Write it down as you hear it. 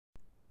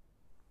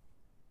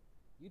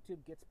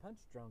YouTube gets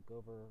punch drunk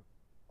over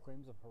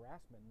claims of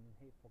harassment and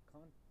hateful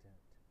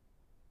content.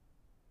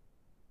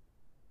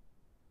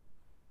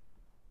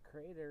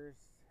 Creators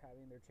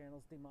having their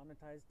channels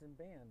demonetized and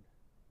banned,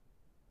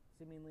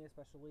 seemingly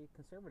especially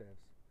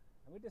conservatives.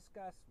 And we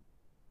discuss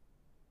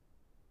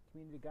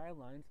community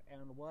guidelines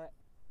and what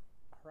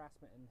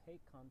harassment and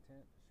hate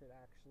content should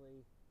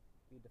actually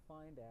be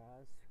defined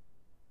as,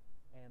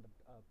 and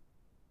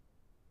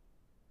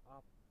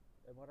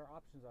what our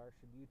options are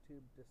should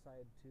YouTube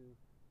decide to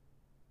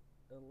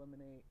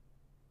eliminate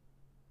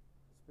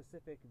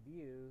specific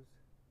views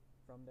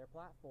from their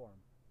platform.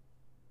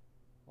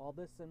 All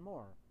this and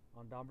more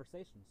on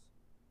Donversations.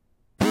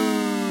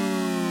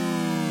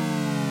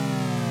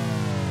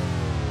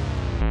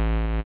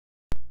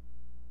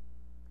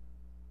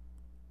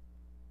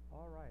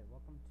 Alright,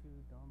 welcome to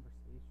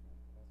Donversations.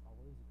 As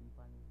always, you can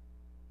find me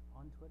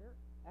on Twitter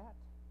at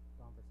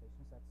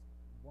Donversations. That's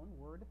one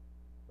word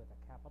with a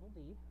capital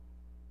D.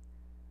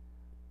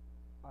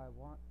 I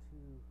want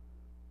to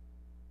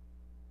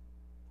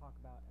talk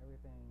about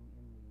everything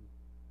in the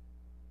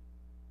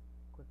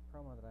quick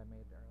promo that I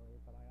made earlier,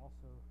 but I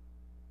also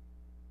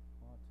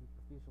want to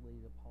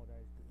profusely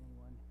apologize to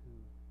anyone who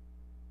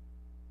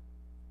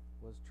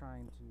was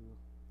trying to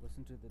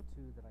listen to the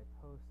two that I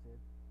posted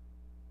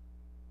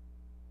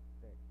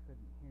that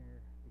couldn't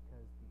hear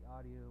because the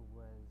audio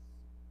was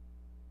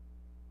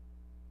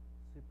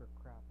super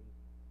crappy.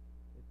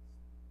 It's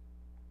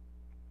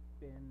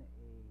been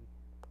a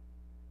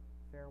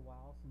fair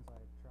while since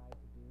I've tried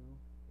to do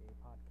a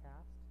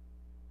podcast,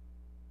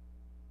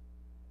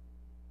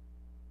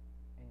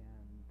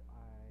 and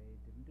I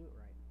didn't do it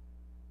right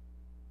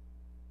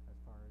as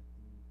far as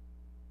the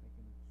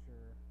making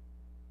sure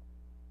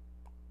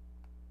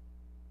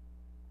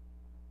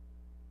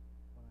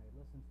when I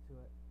listened to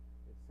it,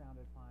 it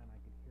sounded fine, I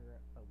could hear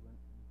it, but when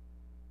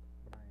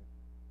I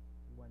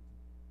went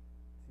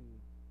to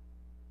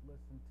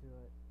listen to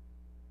it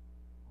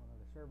on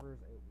other servers,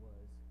 it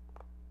was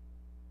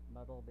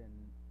muddled and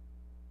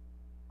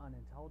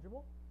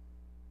unintelligible.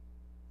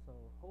 So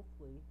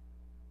hopefully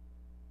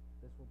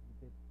this will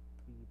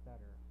be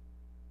better.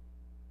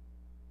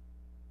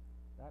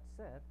 That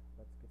said,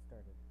 let's get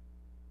started.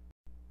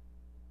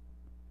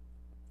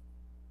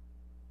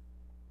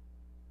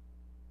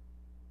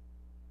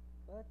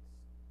 Let's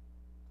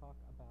talk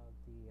about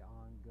the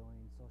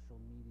ongoing social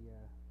media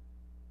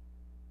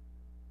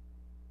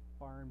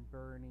barn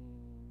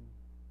burning,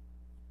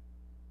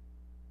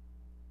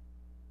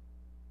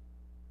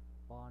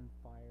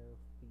 bonfire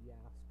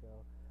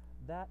fiasco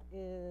that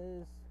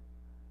is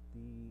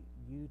the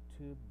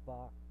YouTube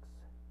box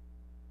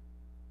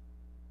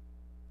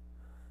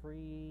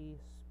free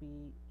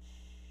speech,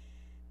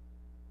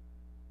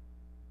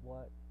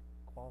 what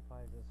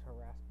qualifies as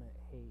harassment,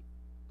 hate,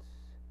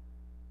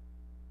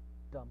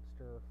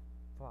 dumpster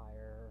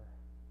fire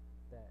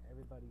that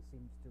everybody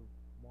seems to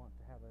want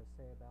to have a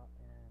say about,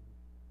 and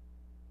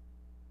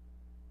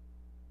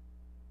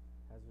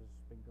has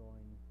just been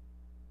going.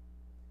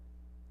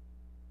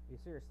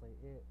 Seriously,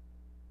 it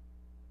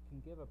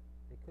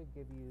could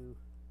give you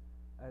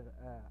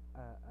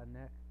a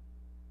neck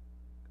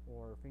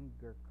or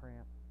finger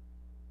cramp,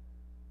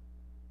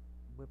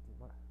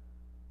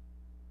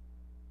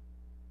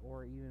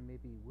 or even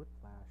maybe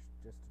whiplash,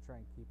 just to try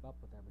and keep up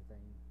with everything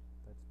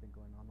that's been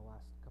going on the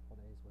last couple of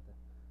days with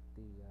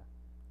the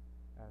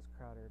as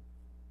Crowder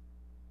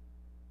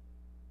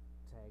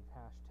tagged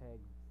hashtag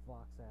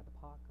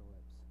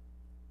VoxAdApocalypse.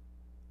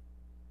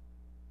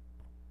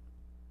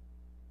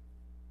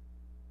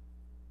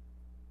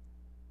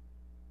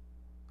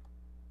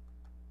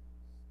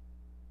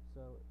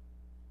 So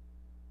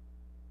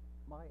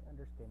my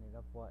understanding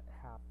of what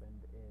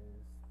happened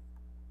is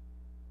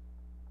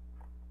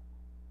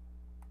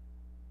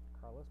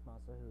Carlos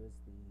Massa, who is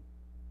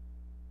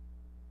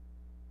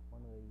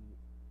one of the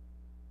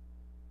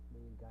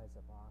lead guys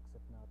at Vox,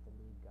 if not the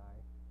lead guy,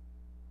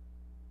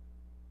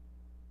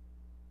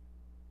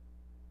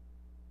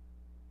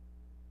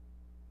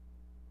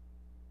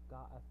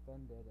 got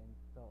offended and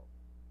felt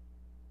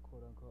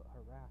quote-unquote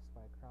harassed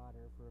by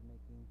Crowder for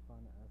making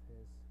fun of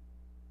his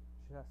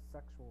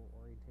sexual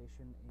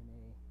orientation in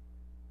a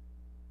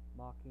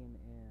mocking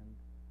and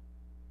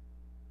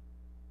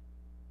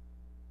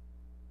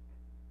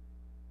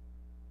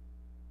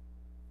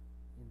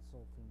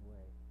insulting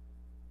way.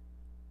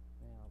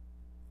 Now,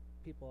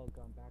 people have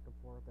gone back and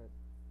forth at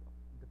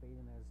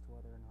debating as to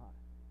whether or not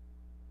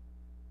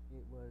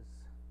it was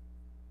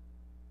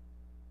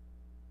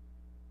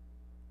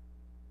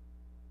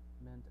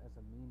meant as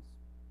the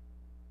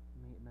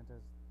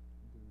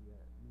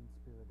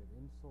mean-spirited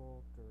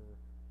insult, or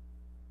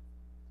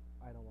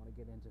I don't want to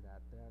get into that.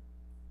 I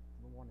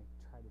want to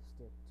try to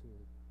stick to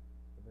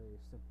the very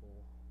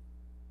simple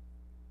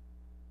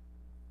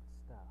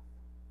stuff,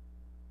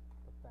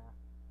 the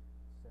facts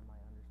and my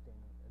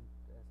understanding, and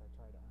as I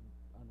try to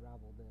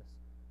unravel this.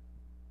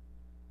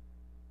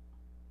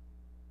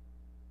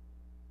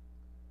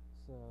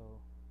 So,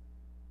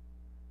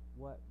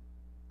 what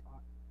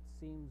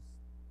seems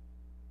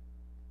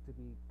to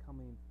be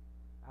coming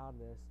out of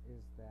this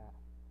is that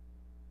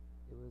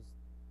it was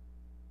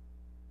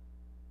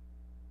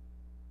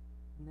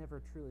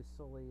never truly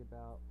solely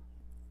about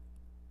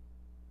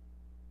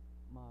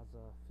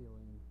Maza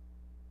feeling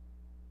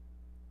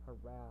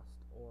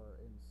harassed or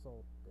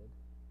insulted,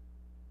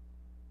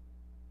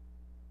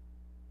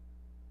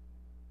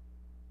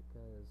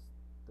 because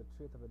the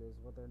truth of it is,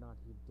 whether or not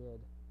he did,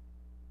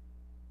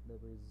 the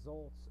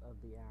results of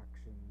the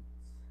actions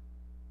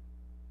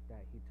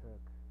that he took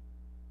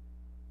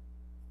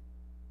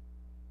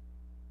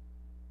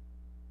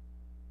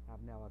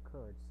have now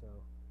occurred. So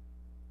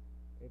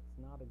it's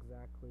not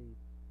exactly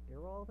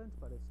irrelevant,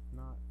 but it's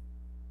not,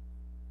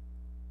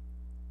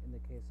 in the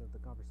case of the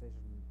conversation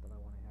that I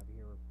want to have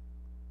here,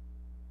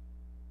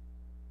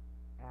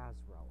 as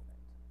relevant.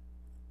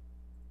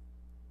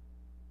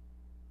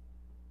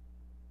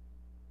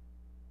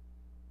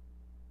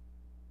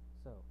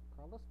 So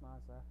Carlos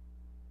Maza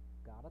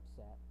got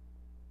upset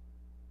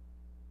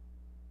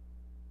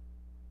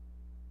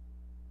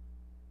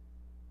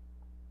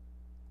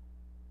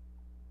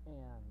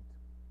and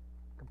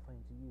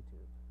complained to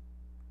YouTube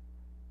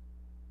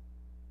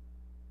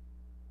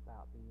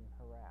about being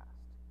harassed.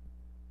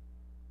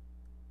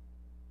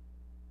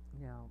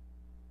 Now,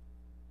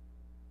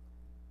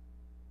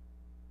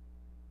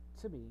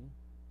 to me,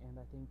 and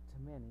I think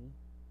to many,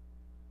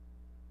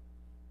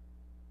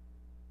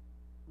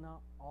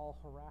 not all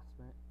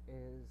harassment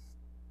is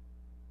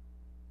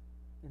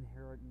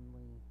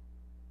inherently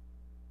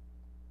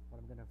what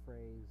I'm going to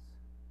phrase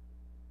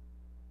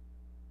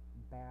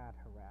bad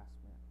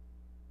harassment.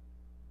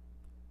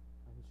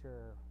 I'm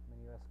sure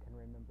many of us can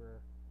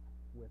remember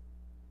with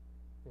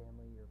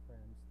family or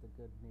friends the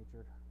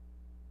good-natured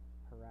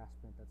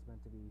harassment that's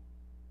meant to be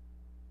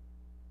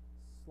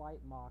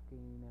slight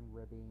mocking and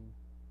ribbing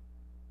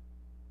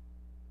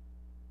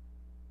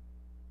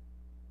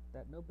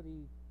that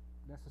nobody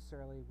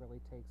necessarily really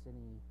takes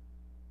any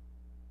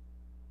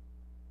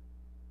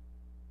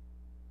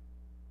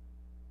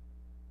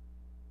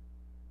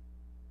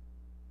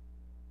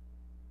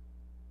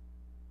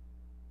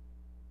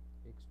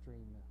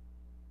extreme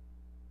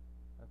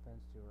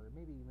offense to, or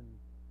maybe even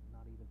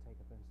not even take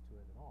offense to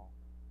it at all.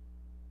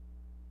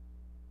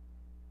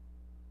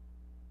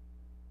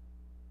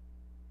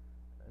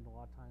 And a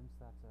lot of times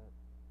that's a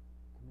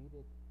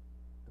comedic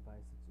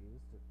device that's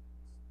used.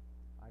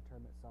 I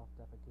term it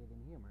self-defecating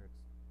humor. It's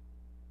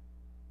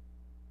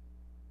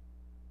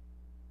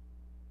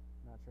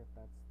not sure if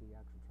that's the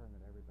actual term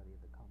that everybody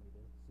at the comedy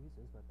business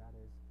uses, but that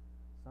is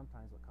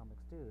sometimes what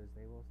comics do, is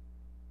they will,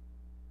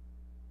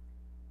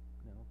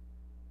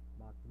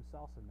 mock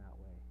themselves in that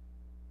way.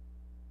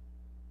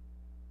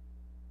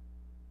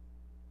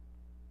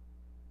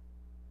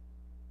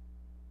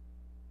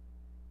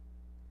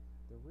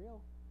 The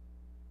real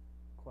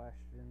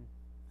question,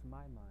 to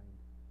my mind,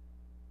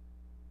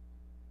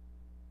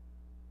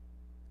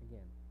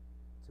 again,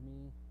 to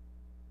me,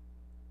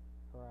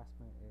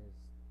 harassment is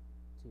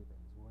two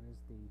things. One is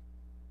the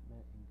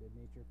meant in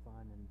good-natured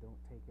fun and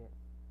don't take it,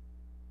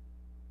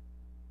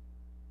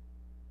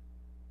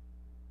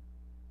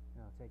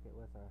 take it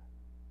with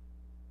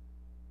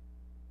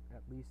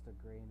at least a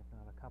grain, if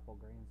not a couple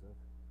grains of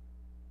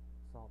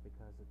salt,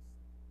 because it's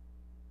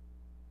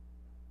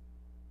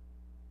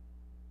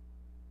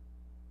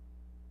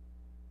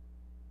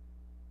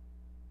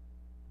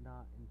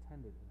not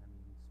intended in a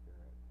mean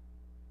spirit,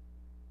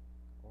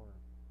 or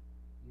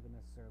even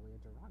necessarily a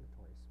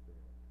derogatory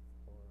spirit,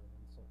 or an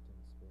insulting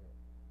spirit.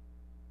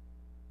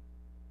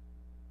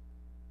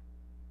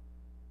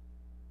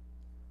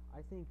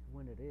 I think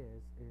when it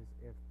is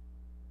if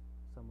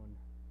someone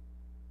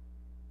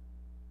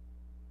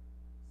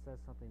says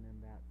something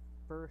in that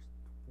first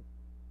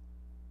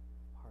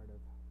part of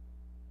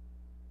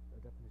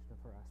the definition of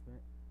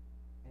harassment,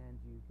 and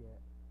you get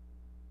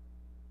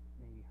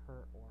maybe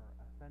hurt or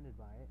offended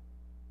by it.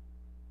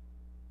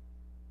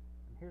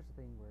 And here's the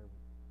thing, where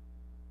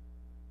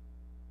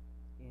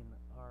in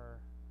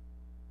our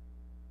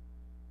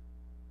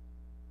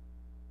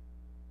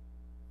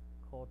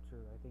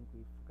culture, I think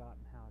we've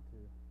forgotten how to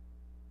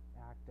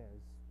act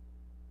as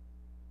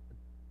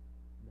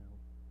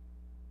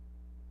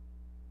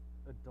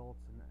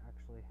adults and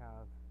actually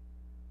have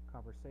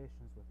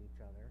conversations with each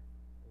other.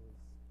 Is,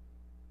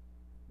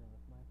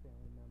 if my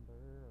family member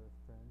or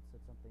friend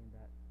said something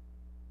that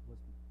was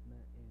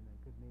meant in a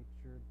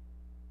good-natured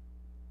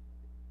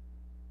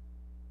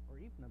or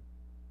even a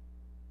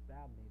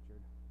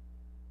bad-natured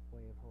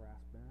way of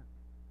harassment,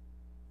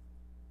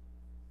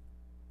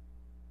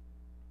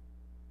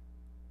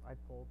 I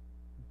pull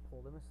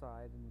them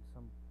aside and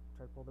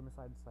try to pull them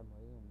aside in some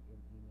way, in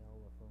email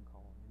or phone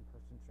call,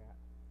 in-person chat,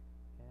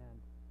 and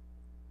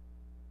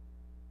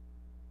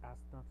ask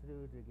not to do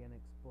it again.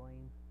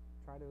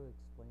 Try to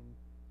explain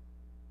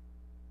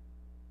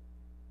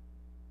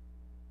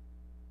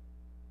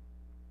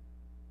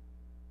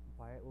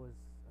why it was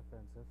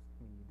offensive.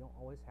 I mean, you don't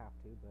always have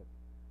to, but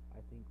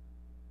I think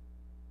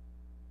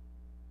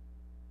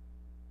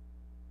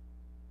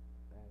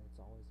that it's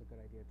always a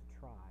good idea to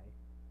try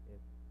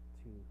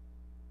to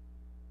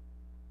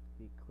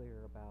be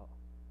clear about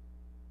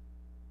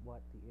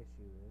what the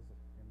issue is,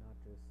 and not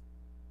just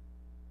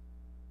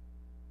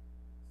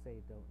say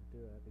don't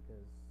do it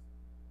because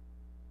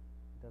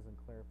it doesn't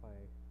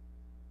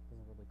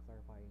really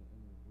clarify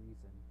any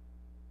reason.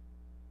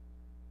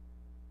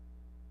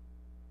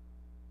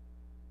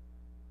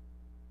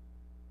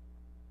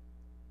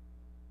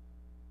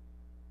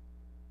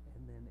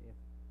 And then if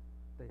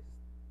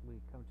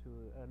we come to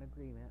an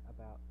agreement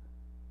about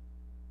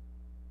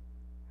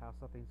how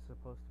something's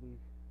supposed to be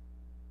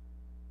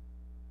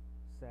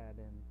said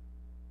in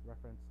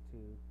reference to,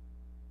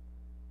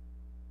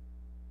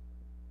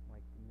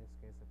 like in this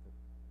case, if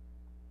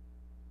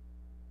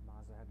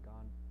Mazza had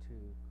gone to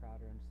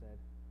Crowder and said,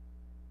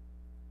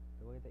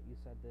 the way that you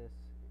said this,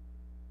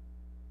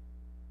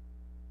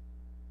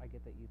 I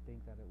get that you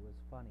think that it was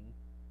funny,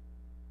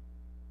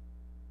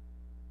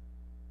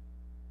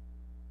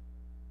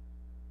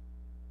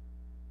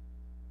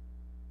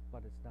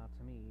 but it's not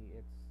to me,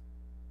 it's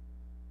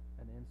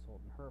an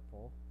insult and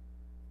hurtful.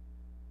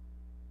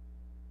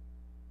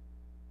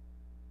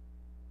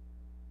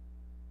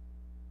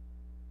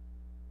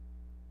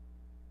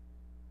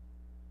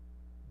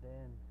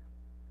 Then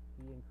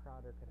he and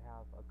Crowder could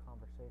have a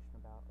conversation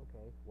about,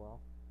 okay, well,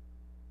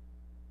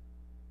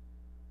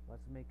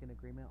 let's make an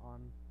agreement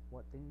on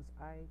what things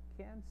I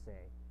can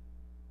say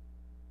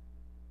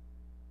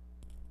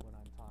when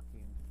I'm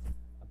talking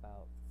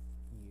about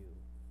you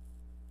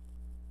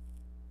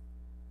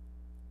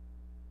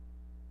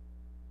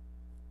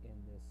in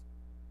this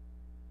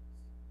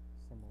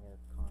similar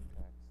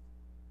context.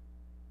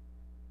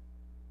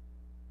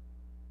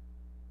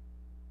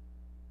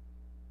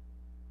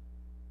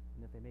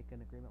 And if they make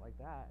an agreement like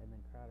that, and then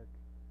Crowder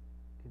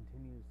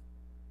continues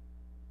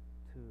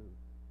to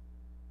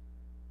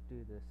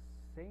do the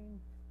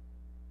same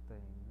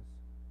things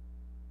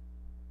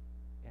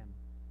and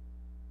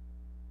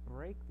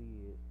break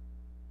the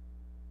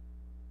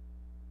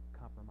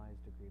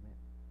compromised agreement,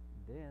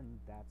 then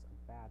that's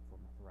a bad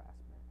form of harassment.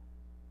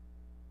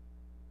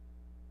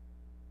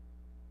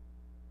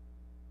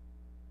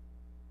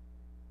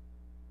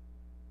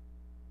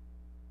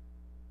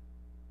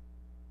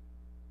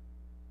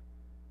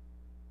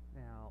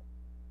 Now,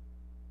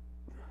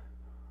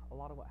 a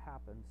lot of what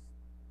happens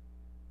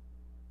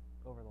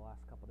over the last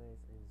couple days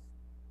is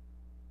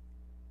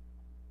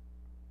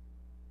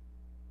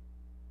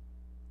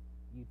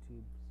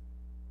YouTube's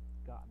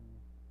gotten,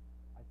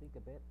 I think, a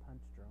bit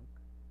punch drunk.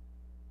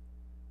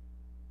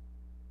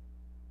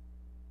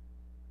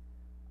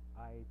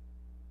 I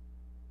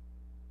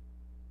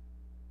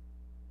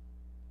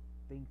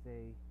think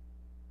they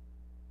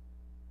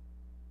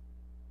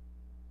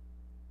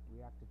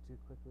reacted too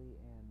quickly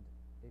and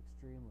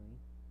extremely.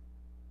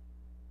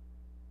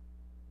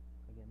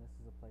 Again, this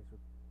is a place where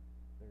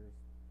there's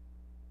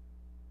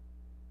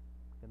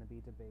going to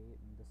be debate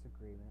and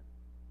disagreement.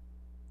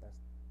 That's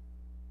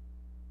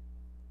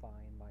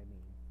fine by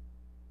me.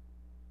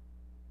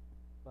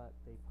 But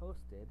they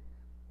posted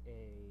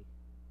a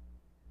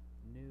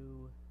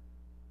new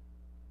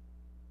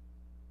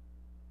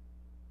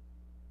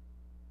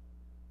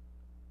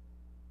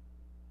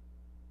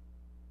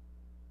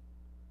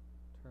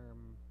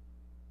term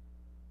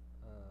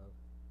of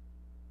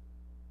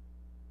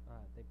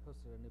they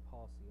posted a new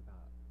policy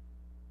about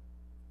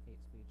hate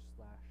speech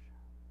 /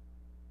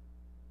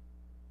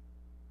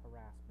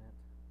 harassment,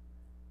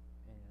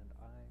 and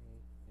I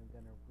am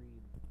going to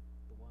read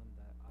the one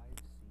that I've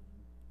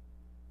seen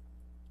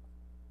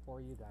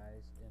for you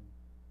guys and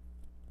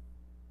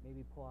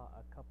maybe pull out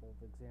a couple of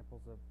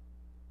examples of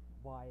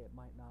why it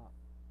might not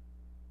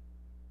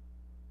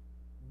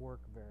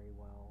work very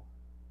well.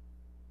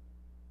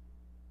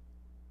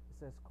 It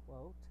says,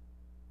 quote,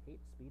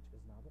 "Hate speech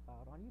is not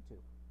allowed on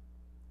YouTube.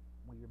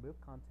 We remove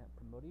content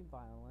promoting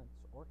violence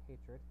or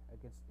hatred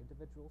against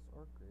individuals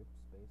or groups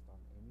based on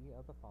any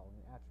of the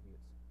following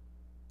attributes: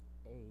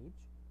 age,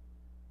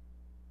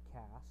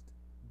 caste,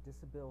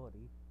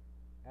 disability,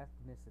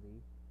 ethnicity,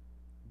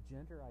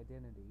 gender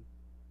identity,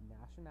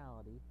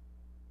 nationality,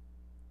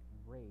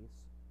 race,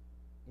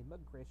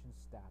 immigration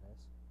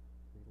status,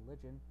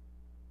 religion,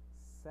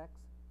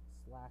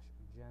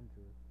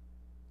 sex/gender,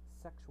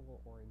 sexual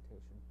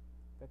orientation,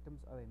 victims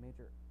of a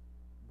major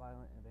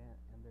violent event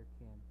and their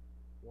kin,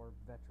 or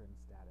veteran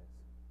status."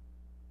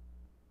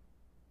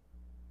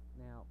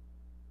 Now,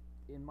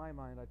 in my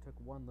mind, I took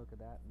one look at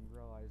that and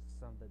realized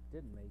some that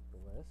didn't make the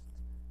list,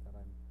 that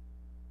I'm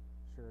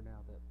sure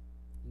now that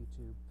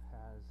YouTube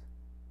has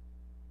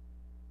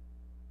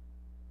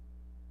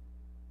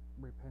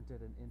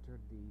repented and entered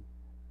the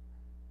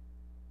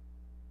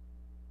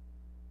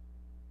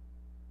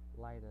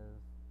light of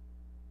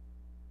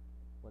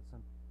what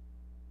some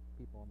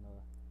people on the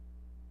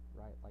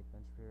right, like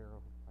Ben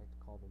Shapiro, like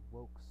to call the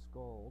woke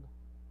scold.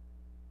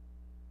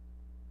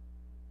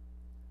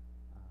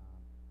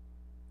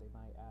 They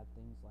might add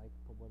things like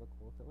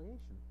political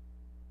affiliation.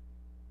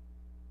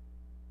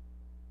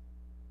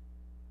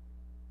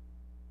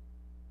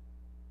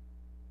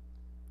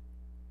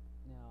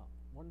 Now,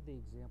 one of the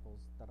examples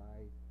that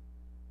I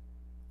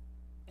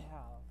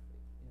have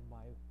in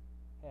my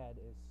head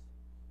is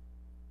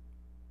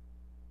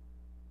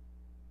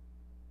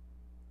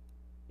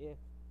if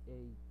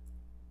a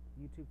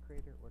YouTube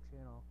creator or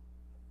channel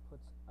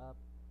puts up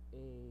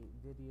a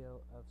video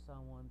of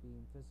someone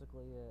being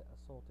physically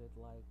assaulted,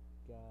 like,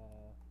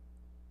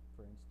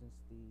 for instance,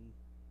 the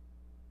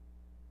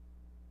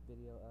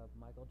video of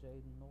Michael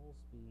J. Knowles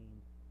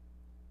being,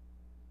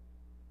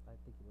 I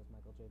think it was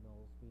Michael J.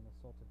 Knowles being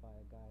assaulted by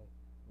a guy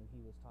when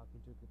he was talking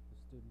to a group of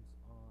students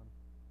on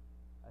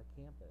a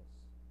campus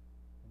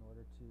in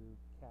order to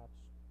catch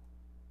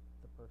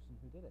the person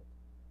who did it,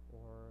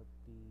 or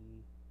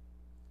the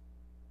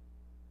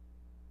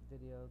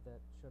video that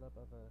showed up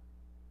of a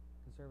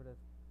conservative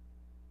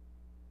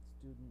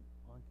student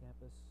on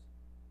campus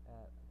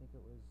at, I think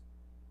it was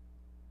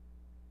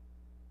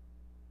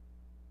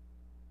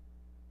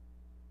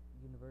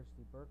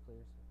University of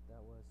Berkeley,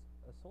 that was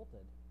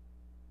assaulted.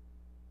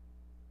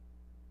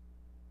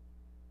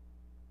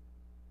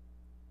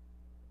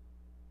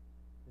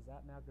 Is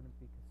that now going to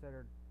be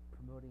considered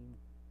promoting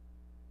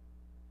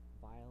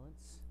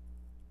violence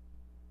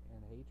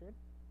and hatred?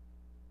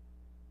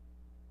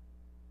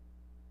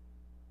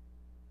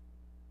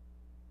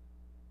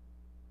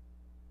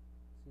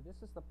 See,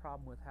 this is the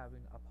problem with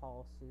having a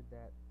policy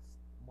that,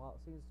 while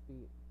it seems to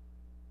be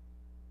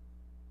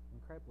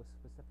incredibly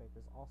specific,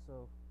 is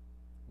also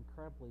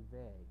incredibly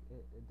vague.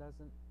 It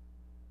doesn't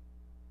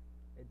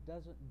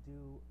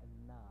do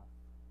enough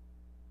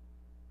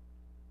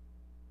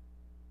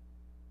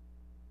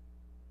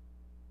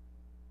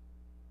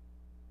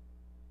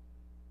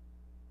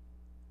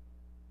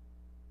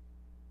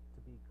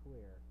to be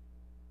clear.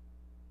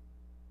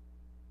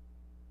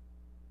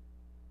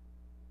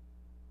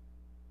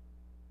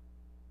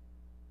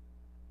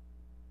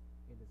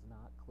 It is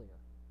not clear.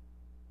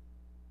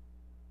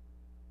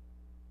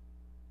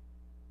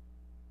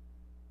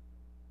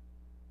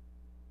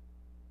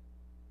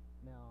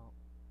 Now,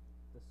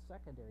 the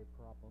secondary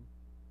problem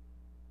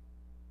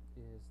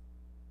is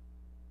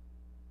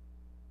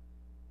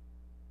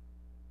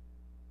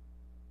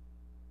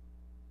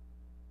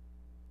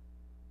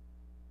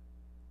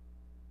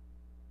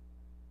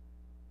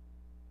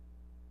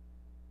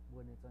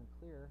when it's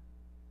unclear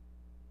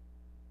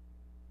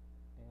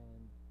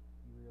and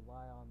you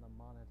rely on the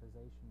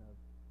monetization of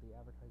the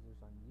advertisers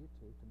on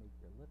YouTube to make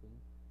your living.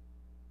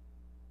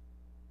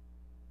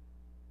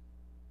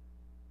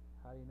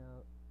 How do you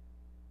know?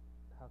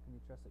 How can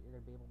you trust that you're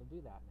going to be able to do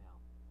that now?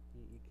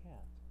 You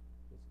can't.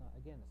 It's not.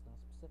 Again, it's not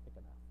specific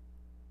enough.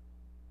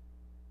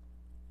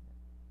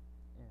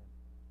 And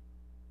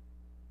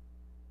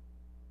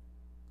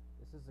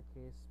this is a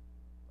case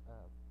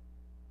of,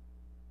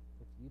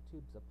 if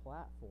YouTube's a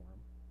platform,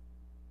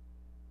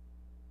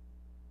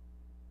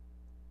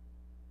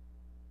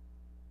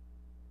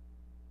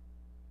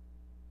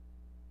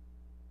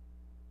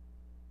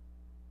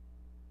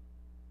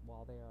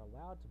 while they are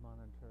allowed to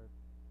monitor,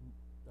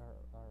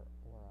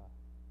 or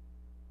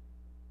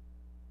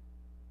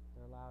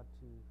they're allowed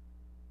to,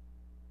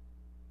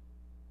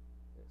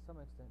 to some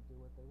extent, do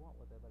what they want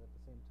with it, but at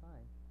the same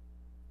time,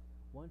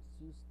 once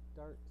you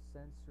start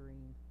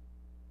censoring,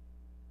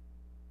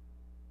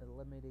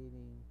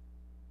 eliminating,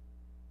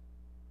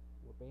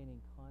 or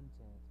banning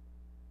content,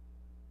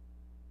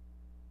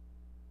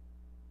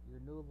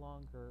 you're no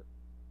longer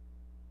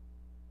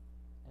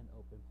an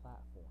open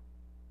platform.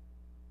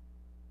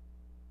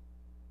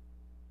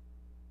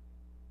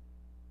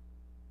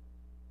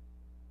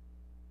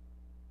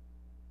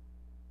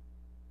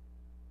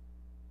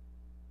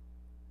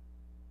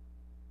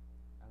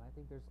 And I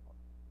think there's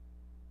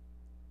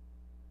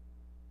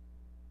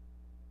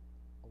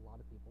a lot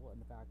of people,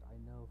 in fact, I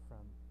know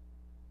from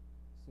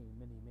seeing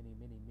many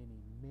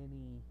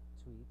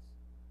tweets,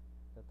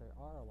 that there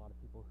are a lot of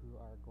people who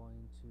are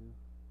going to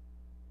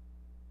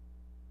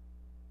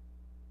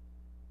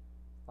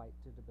fight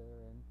to the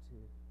bitter end to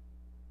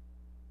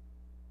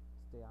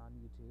stay on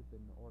YouTube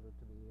in order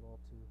to be able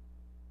to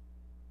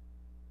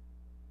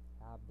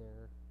have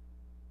their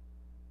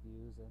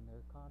views and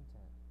their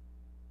content.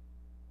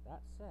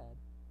 That said,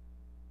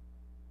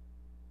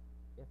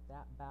 if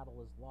that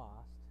battle is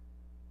lost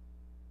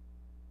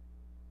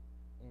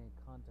and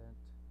content,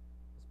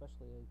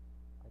 especially,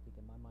 I think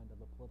in my mind, of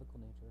a political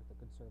nature, the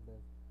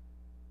conservative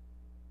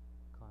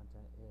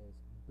content is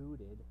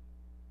booted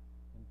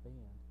and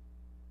banned,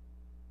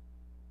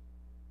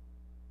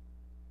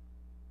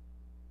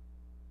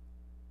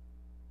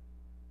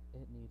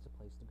 it needs a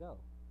place to go.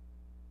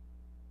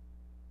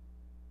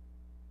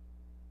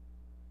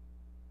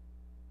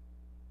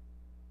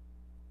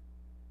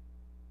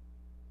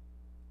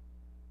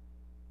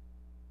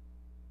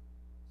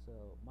 So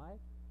my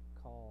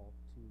call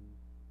to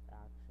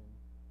action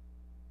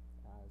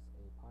as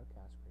a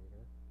podcast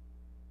creator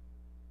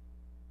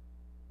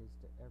is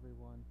to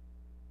everyone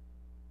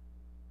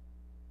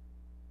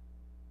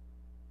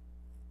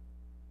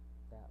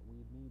that we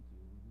need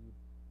you. We need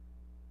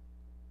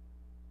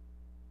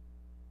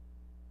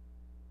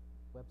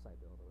website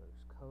builders,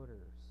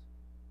 coders,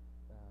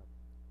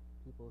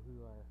 people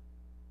who are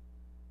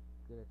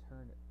good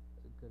attorneys,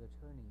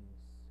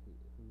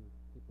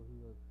 people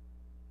who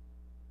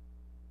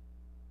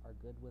are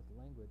good with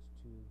language,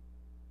 to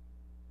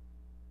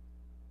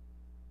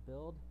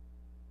build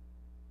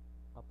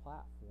a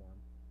platform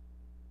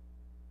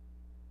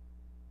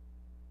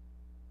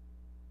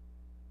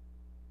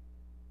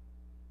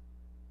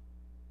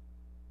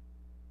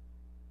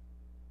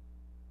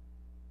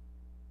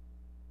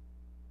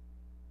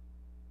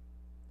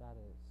that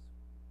is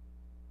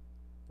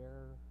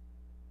fair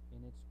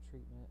in its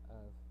treatment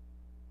of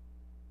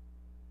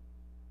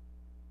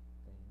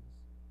things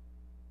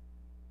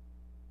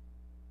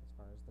as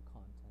far as the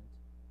content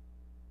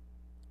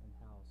and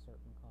how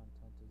certain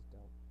content is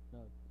dealt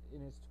no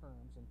in its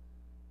terms. And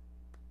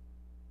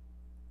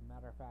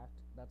matter of fact,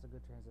 that's a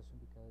good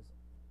transition because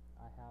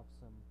I have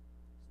some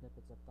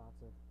snippets of thoughts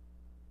of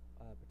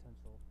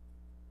potential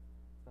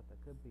stuff that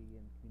could be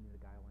in community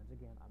guidelines.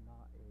 Again, I'm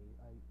not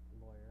a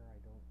lawyer. I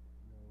don't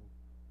know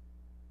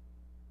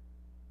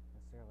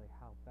necessarily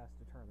how best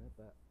to term it,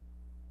 but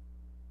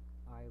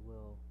I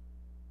will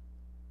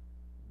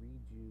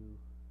read you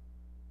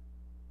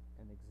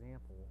an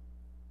example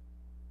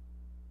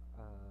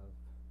of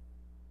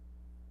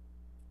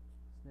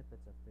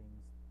snippets of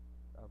things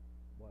of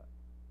what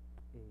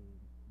a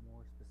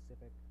more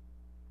specific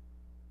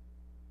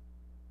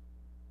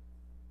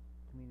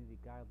community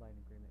guideline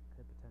agreement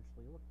could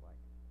potentially look like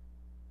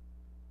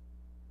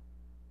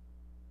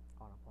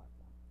on a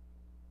platform.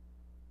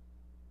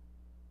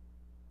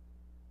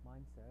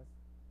 Mine says,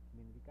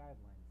 community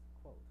guidelines,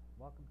 quote,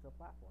 welcome to a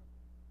platform.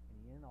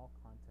 Any and all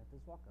content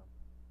is welcome.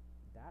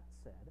 That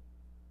said,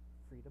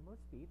 freedom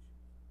of speech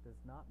does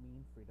not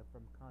mean freedom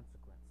from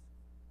consequence.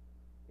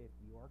 If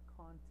your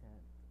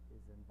content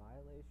is in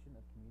violation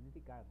of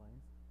community guidelines,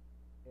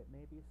 it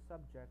may be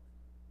subjected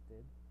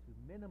to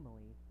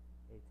minimally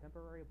a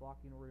temporary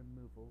blocking or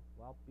removal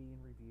while being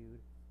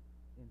reviewed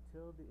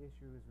until the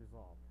issue is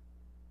resolved,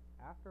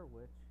 after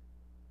which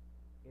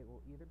it will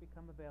either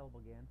become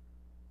available again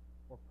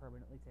or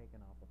permanently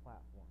taken off the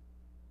platform.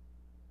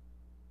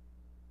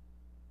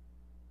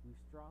 We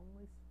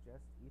strongly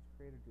suggest each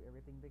creator do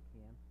everything they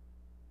can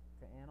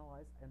to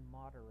analyze and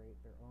moderate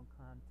their own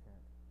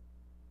content.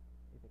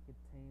 If it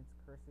contains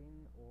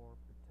cursing or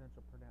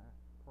potential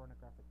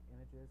pornographic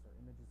images or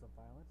images of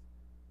violence,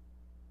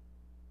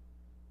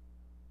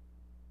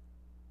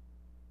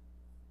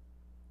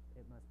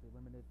 it must be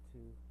limited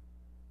to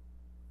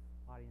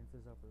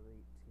audiences over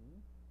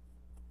 18,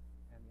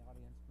 and the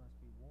audience must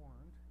be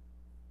warned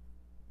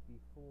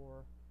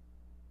before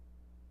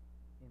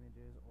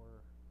images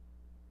or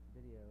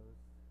videos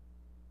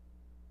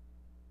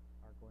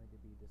are going to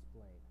be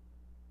displayed.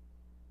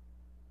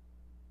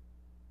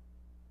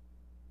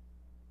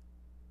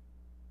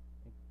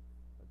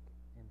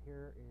 And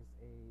here is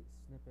a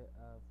snippet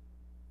of,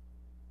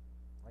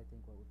 I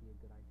think, what would be a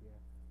good idea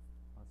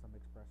on some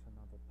expression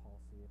of the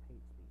policy of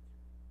hate speech.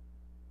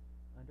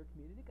 Under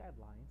community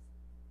guidelines,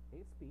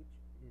 hate speech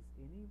is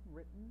any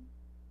written,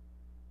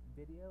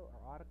 video, or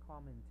audio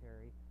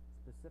commentary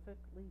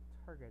specifically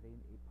targeting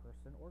a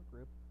person or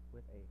group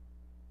with a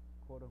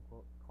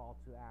quote-unquote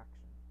call to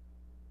action.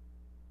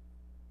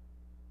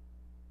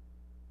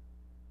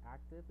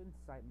 Active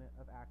incitement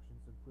of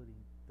actions including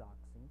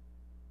doxing,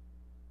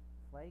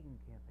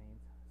 flagging campaigns,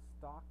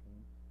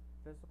 stalking,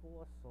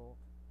 physical assault,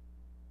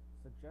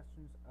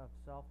 suggestions of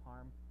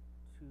self-harm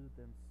to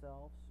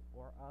themselves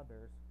or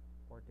others,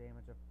 or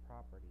damage of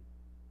property.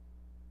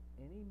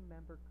 Any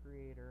member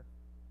creator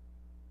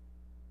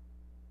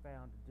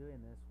found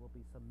doing this will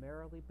be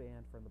summarily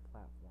banned from the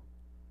platform.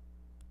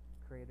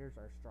 Creators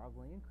are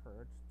strongly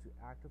encouraged to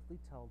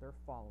actively tell their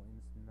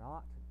followings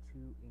not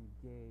to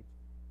engage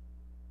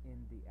in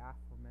the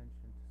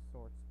aforementioned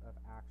sorts of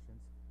actions,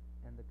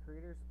 and the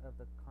creators of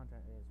the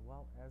content as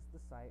well as the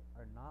site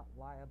are not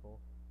liable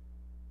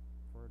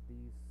for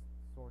these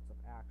sorts of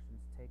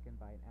actions taken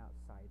by an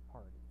outside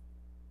party.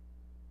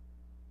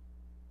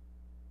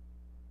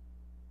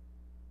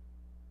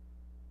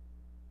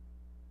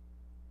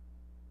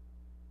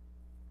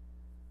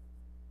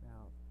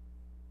 Now,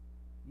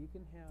 you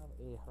can have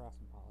a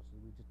harassment policy.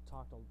 We just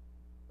talked a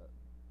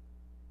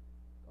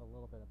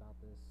little bit about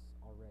this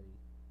already.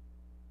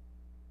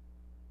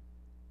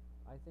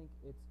 I think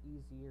it's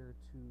easier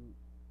to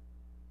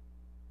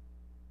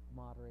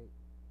moderate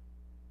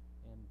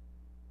and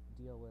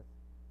deal with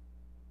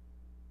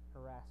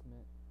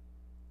harassment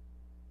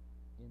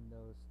in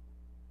those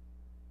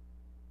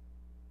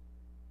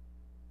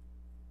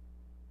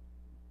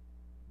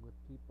with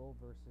people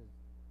versus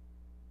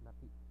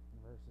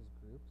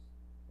groups.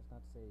 That's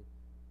not to say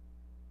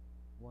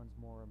one's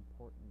more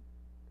important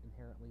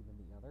inherently than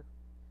the other.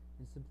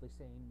 And simply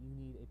saying you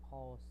need a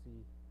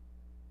policy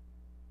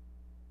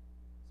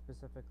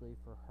specifically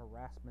for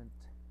harassment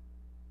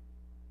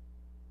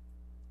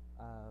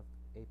of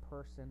a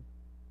person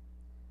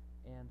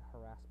and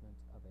harassment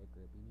of a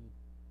group. You need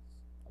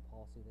a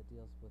policy that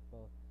deals with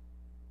both,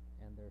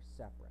 and they're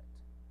separate,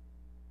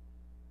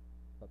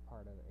 but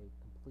part of a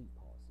complete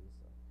policy.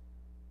 So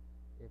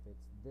if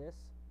it's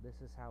this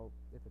is how,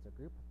 if it's a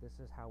group, this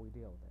is how we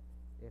deal with it.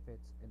 If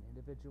it's an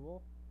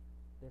individual,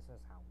 this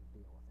is how we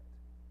deal with it.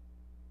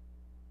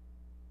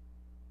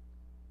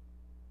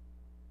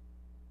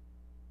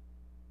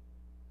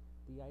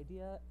 The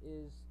idea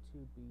is to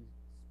be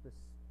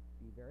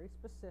be very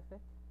specific,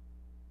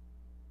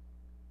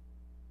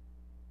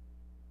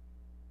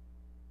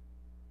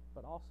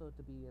 but also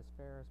to be as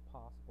fair as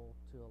possible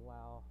to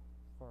allow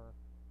for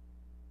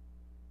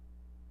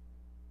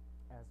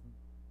as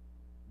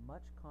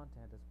much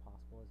content as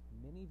possible, as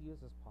many views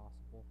as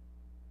possible,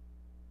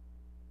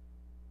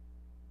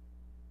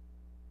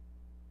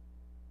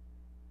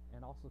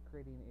 and also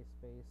creating a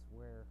space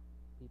where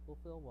people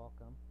feel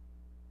welcome,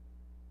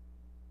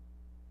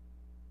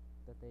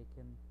 that they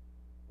can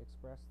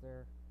express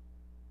their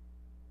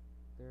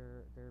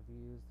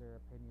views, their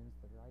opinions,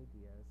 their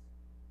ideas.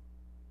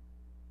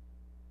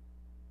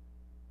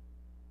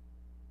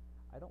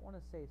 I don't want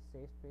to say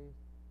safe space,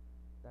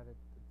 that it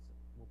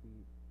will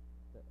be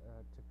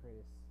to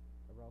create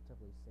a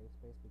relatively safe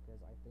space, because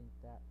I think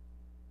that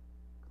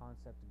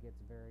concept gets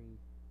very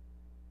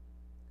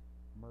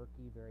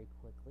murky very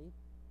quickly.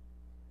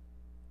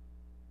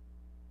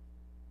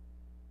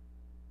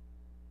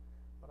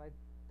 But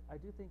I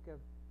do think of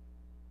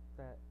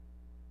that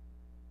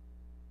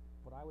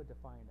what I would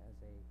define as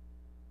a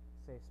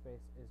safe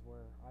space is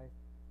where I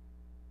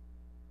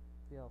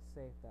feel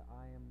safe that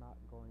I am not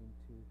going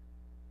to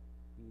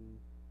be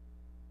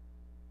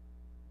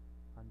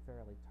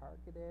unfairly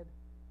targeted,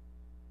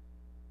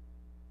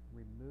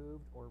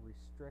 removed, or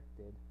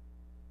restricted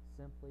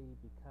simply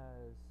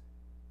because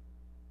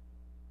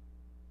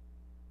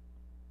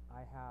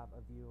I have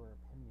a view or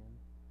opinion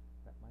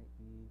that might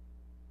be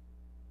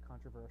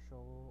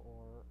controversial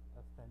or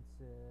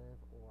offensive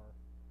or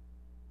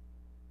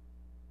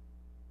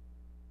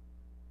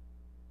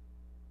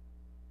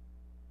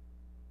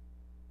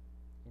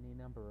any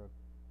number of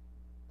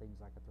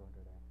things I could throw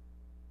into that.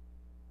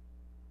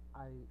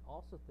 I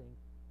also think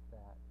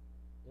that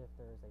if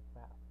there is a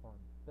platform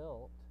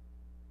built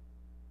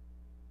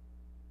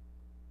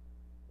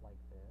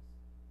like this,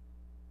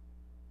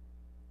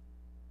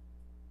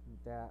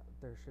 that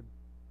there should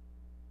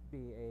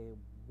be a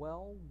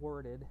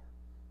well-worded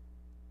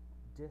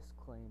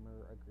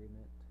disclaimer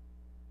agreement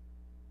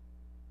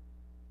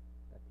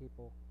that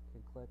people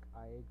can click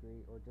I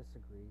agree or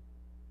disagree.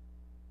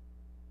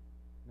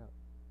 No,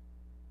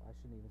 I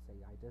shouldn't even say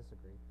I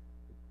disagree.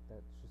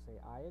 That should say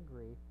I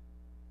agree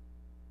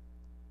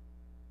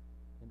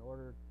in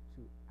order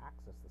to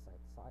access the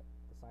site.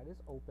 The site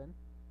is open,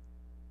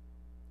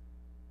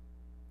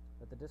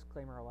 but the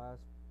disclaimer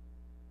allows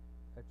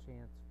a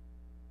chance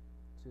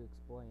to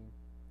explain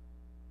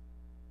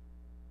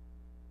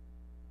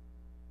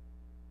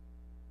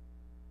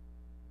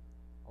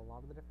a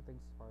lot of the different things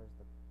as far as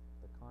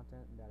the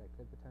content, and that it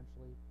could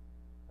potentially,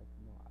 like,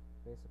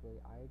 basically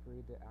I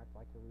agree to act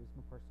like a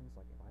reasonable person. It's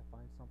like if I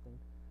find something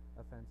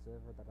offensive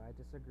or that I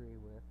disagree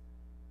with,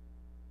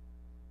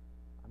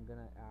 I'm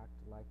gonna act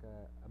like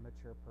a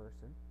mature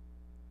person.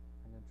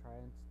 I'm gonna try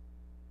and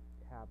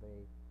have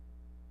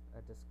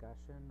a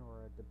discussion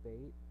or a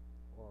debate,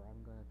 or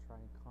I'm gonna try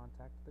and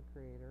contact the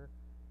creator,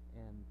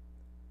 and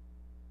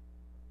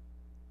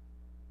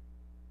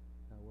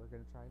we're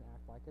gonna try and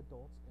act like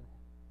adults and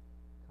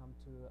come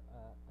to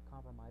a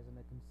compromise and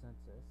a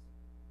consensus.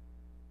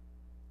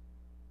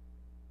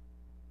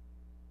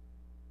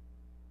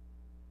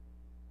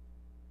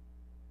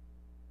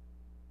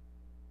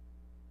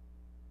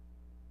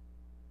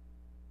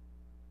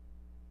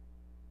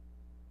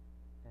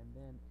 And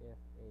then if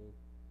a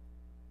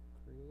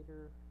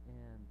creator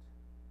and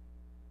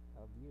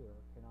a viewer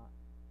cannot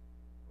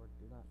or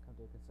do not come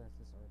to a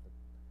consensus, or the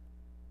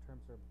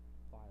terms are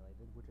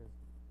violated, which is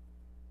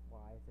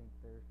why I think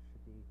there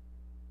should be,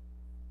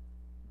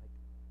 like,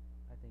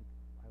 I think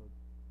I would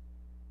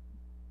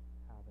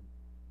have an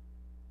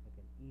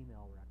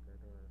email record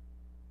or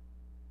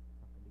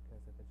something,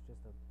 because if it's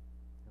just a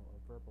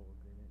verbal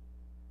agreement,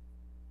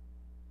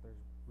 there's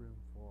room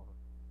for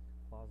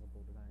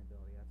plausible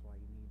deniability. That's why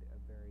you need a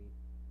very,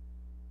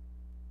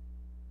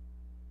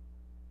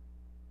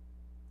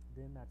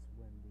 then that's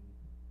when the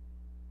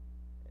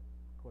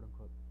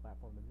quote-unquote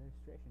platform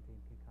administration team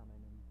can come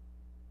in and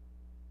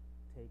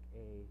take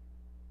a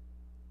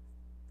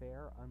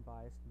fair,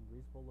 unbiased, and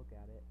reasonable look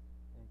at it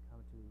and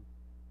come to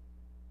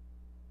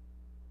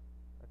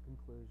a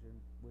conclusion,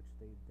 which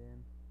they then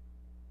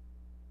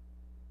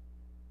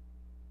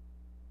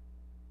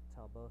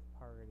tell both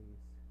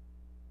parties,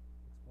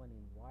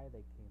 explaining why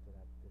they came to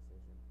that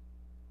decision.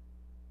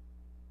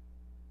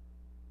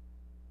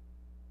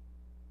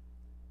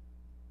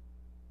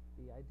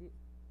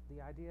 The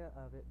idea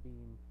of it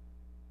being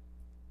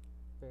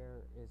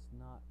fair is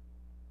not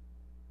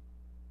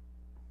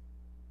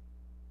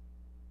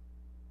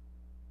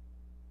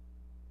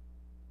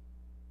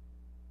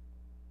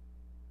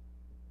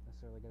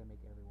necessarily going to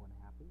make everyone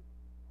happy,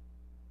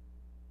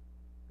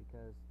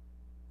 because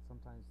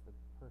sometimes the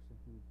person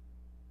who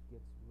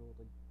gets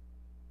ruled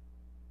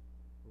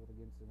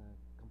against in a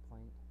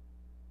complaint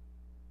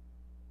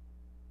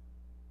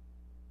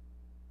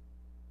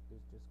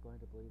is just going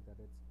to believe that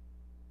it's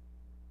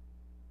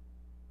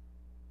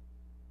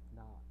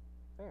not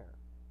fair.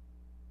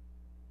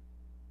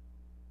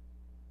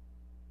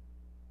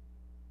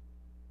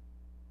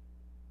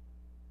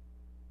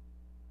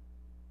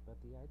 But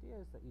the idea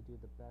is that you do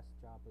the best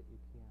job that you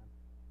can.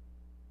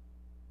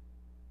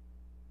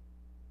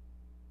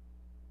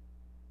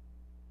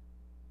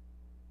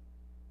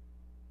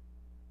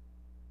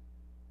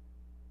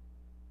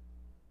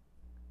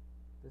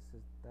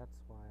 That's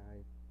why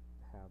I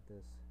have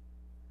this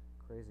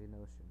crazy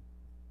notion.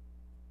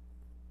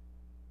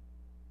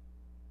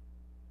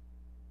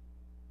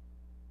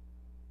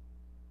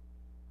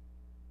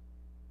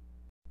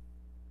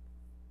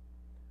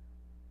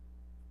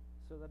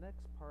 So the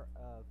next part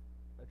of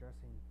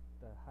addressing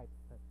the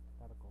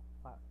hypothetical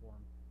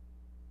platform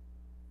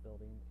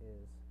building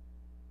is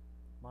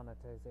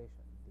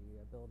monetization,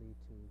 the ability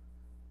to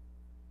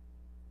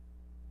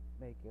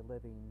make a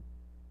living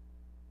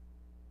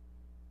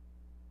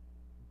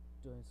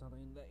doing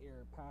something that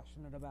you're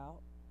passionate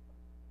about,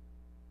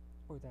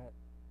 or that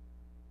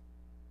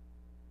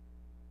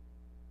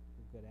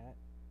you're good at,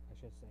 I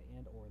should say,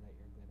 and or that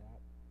you're good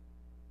at.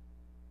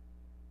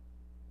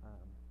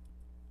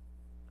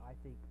 I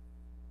think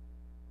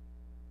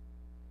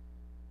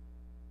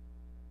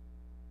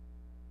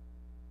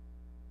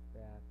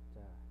that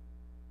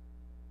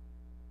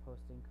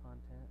posting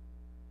content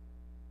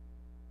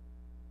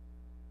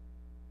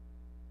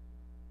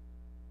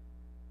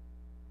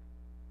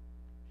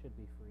should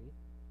be free.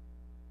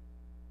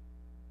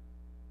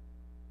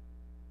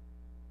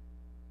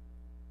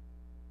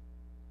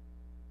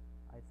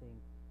 I think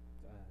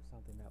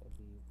something that would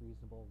be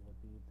reasonable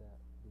would be that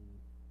the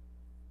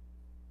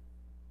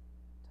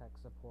tech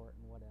support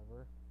and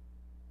whatever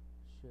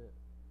should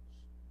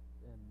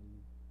and the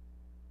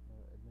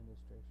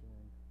administration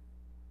and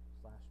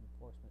slash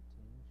enforcement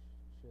team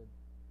should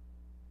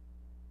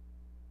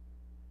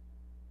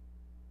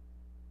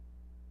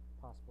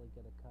possibly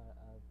get a cut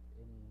of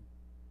any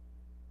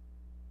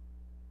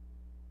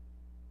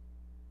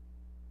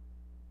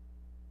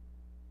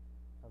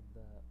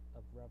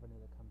of revenue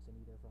that comes in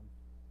either from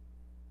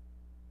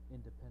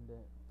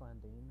independent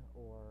funding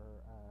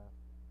or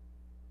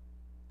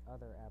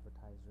other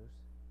advertisers.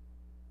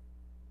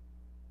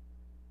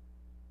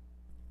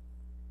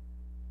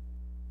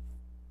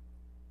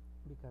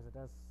 Because it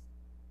does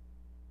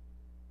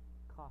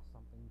cost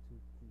something to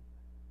keep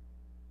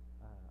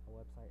a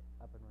website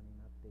up and running,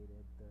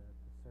 updated, the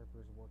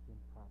servers working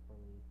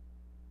properly,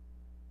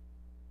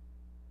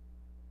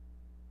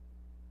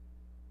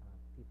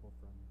 people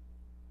from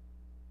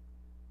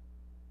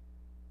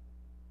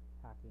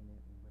hacking it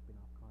and ripping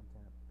off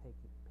content, paying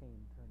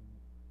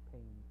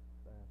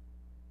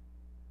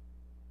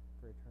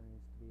for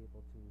attorneys to be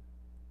able to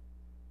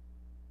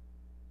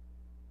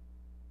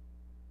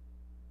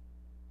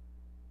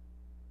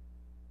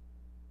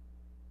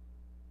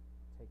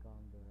take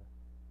on the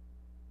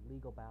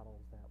legal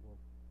battles that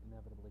will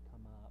inevitably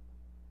come up.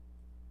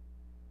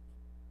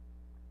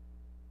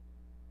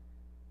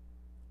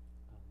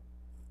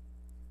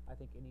 I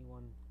think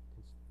anyone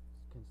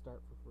can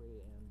start for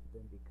free and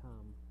then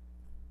become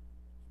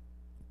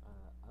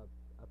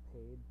a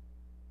paid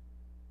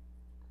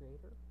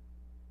creator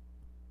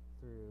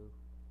through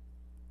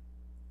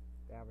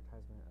the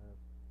advertisement of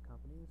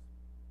companies.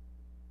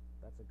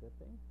 That's a good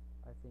thing.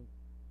 I think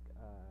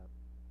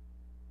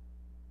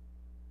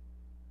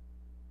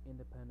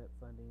independent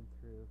funding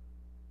through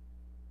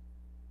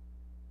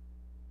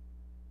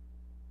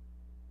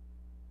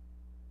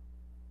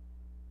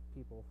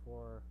people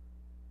for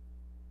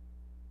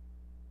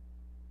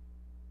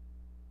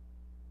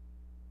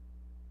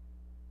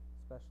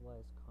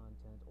specialized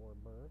content or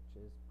merch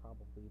is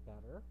probably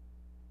better.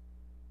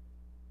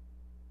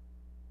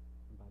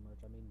 And by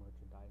merch I mean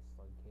merchandise,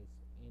 so in case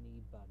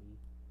anybody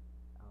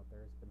out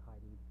there has been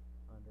hiding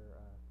under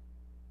a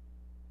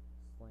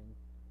slang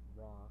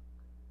rock.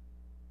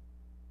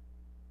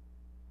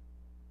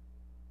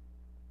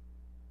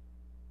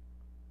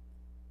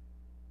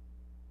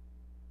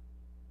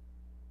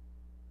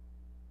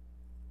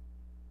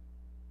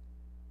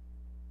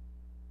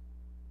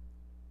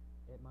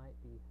 It might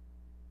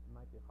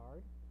be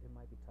hard, it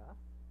might be tough.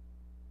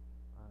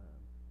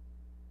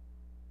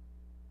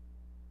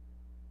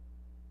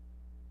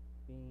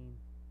 Being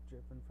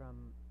driven from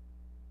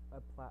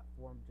a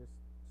platform just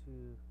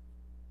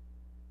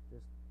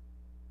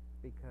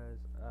because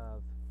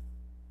of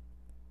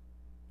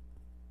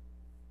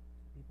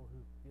people who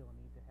feel a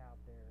need to have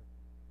their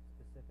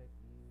specific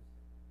views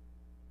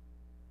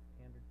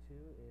pandered to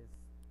is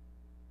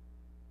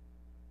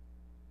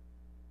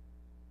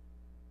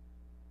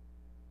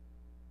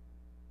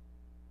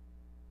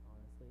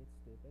honestly, it's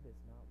stupid.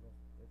 It's not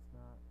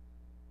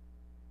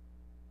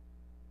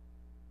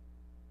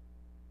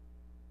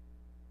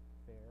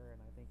fair,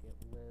 and I think it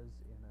lives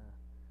in a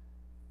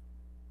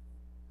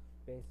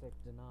basic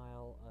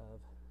denial of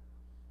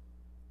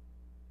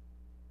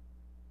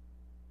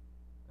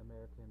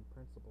American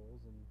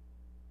principles and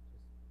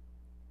just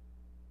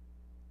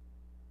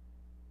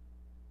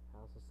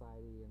how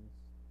society and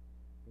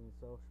being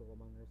social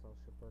among ourselves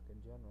should work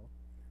in general.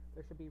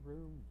 There should be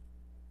room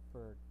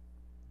for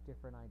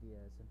different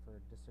ideas and for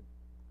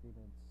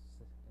disagreements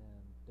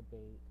and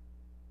debate.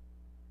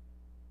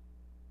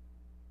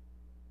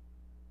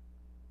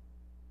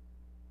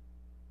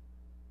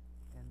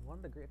 And one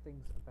of the great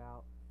things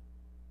about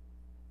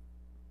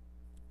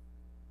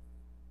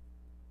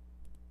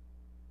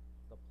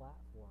the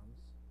platforms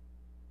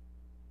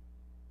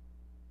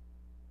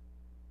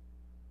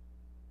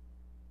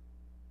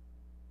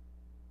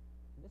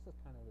and this is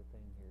kind of the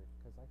thing here,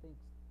 because I think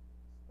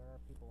there are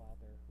people out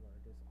there who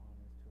are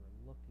dishonest, who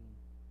are looking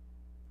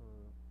for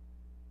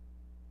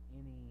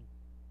anything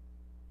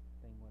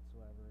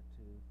whatsoever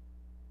to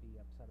be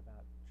upset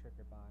about,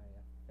 triggered by,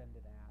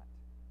 offended at.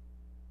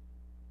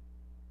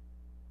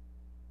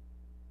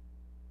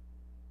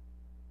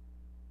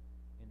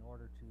 In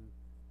order to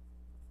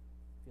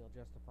feel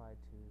justified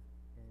to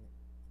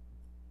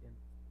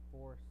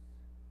enforce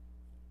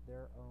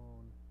their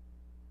own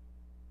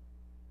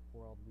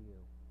worldview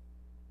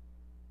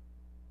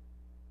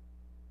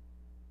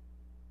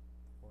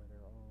or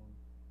their own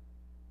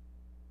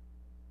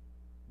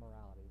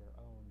morality, their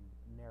own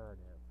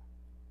narrative.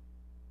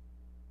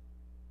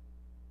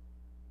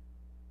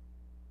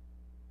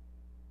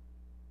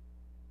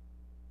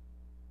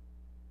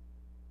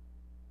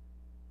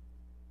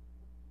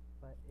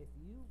 But if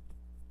you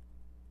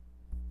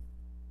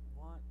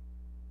want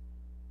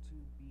to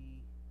be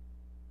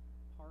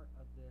part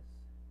of this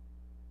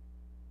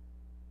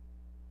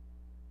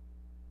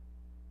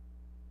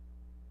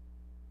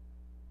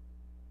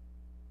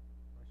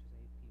or I should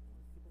say people,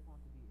 if people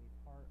want to be a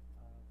part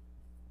of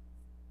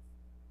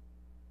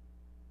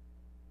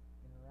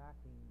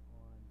interacting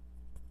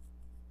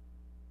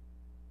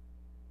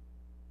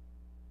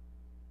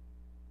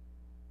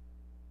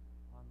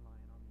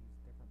online on these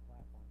different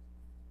platforms,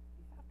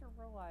 you have to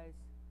realize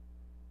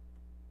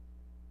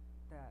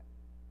that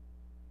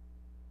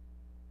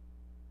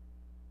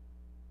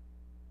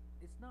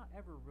it's not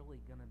ever really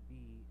going to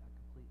be a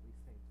completely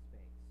safe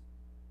space.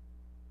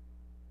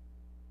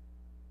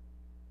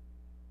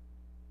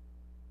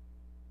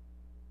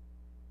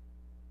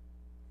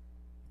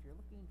 If you're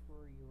looking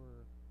for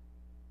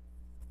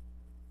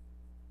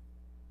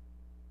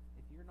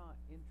if you're not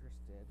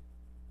interested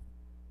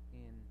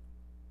in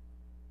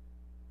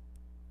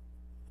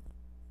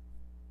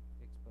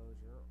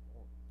exposure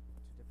or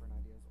to different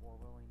ideas, or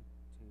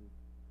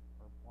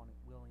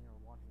willing or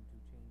wanting to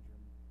change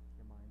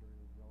your mind or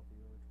your worldview,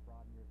 or to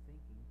broaden your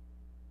thinking,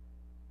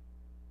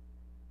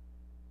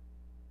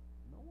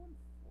 no one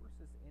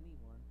forces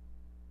anyone.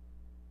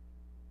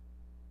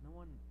 No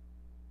one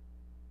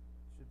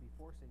should be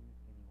forcing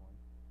anyone.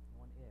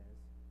 No one is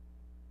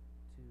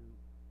to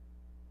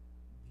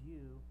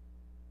view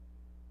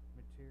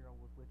material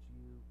with which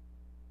you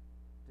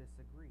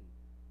disagree.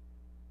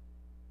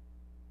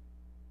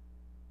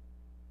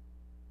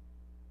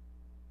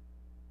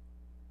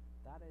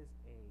 That is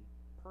a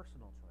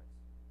personal choice.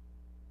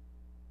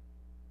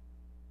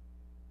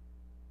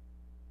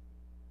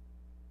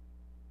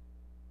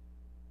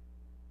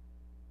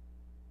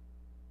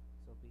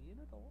 So be an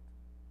adult.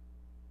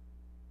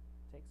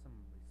 Take some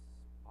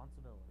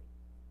responsibility.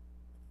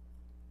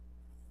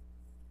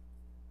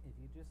 If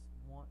you just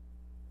want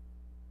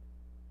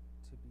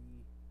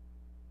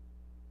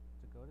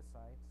to go to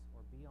sites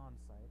or be on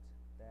sites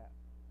that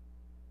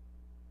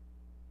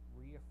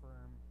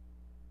reaffirm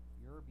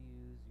your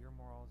views, your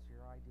morals,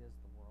 your ideas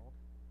of the world,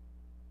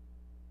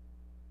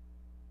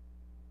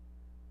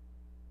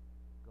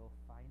 go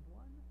find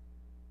one,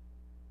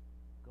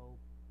 go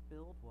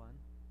build one,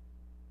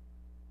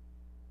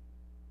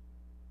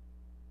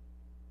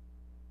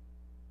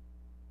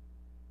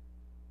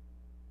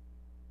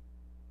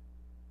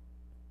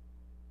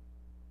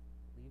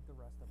 leave the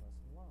rest of us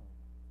alone.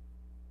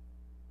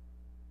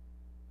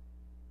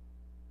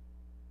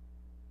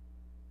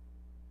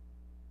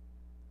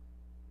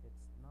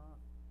 It's not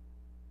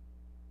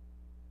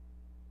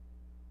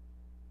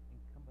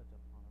incumbent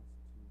upon us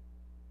to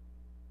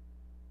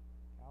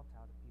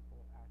kowtow to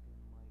people acting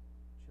like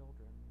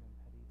children and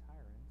petty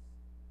tyrants.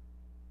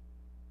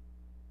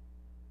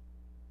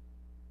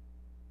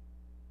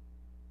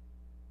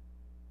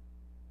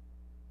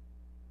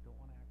 We don't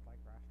want to act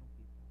like rational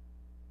people.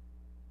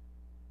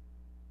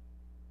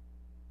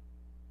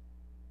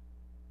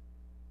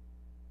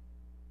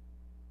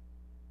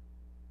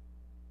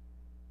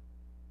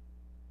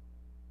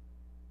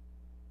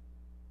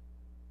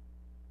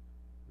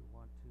 We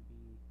want to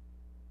be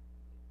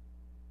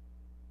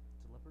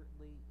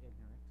deliberately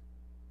ignorant,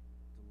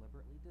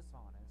 deliberately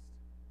dishonest,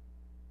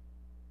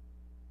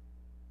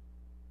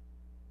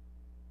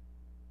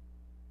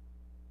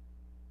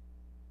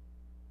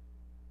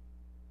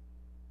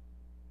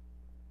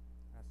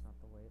 that's not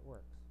the way it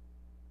works.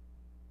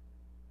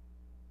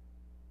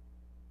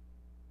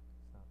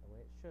 It's not the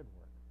way it should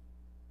work.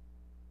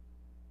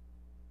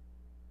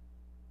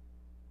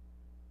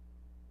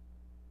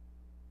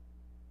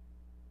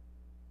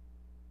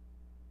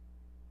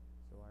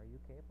 So are you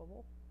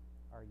capable?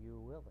 Are you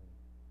willing?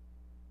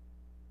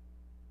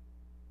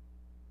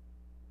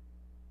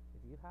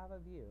 If you have a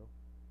view,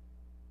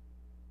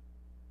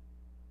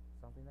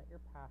 something that you're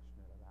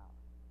passionate about,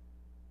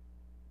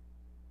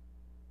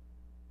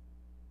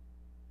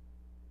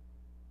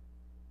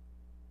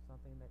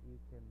 something that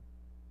you can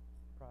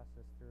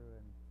process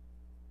through and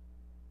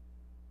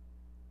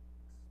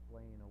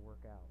explain a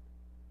work out.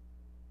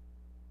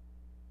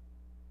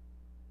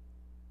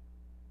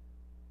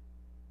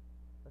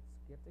 Let's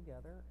get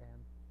together and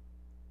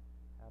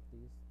have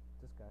these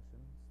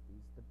discussions,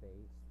 these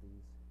debates,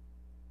 these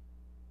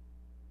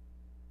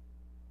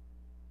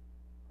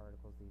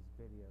articles, these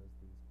videos,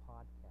 these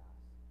podcasts.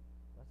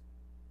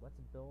 Let's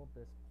build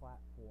this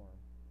platform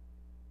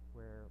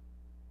where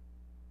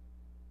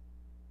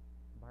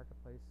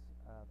marketplace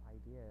of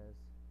ideas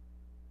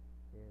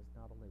is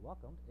not only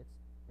welcomed, it's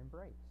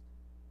embraced.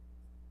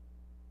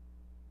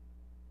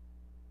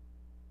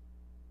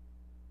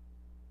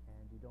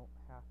 And you don't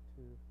have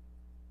to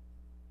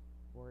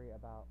worry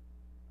about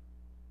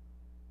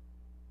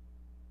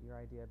your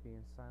idea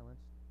being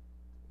silenced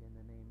in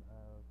the name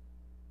of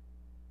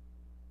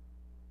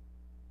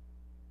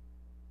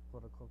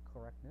political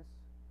correctness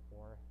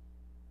or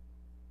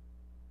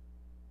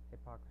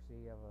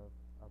hypocrisy of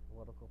a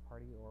political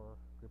party or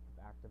group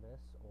of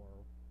activists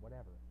or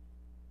whatever.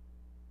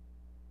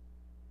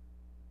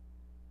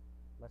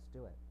 Let's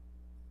do it.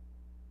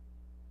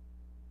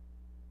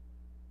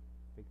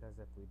 Because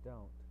if we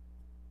don't,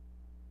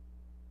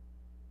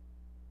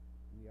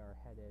 we are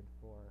headed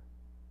for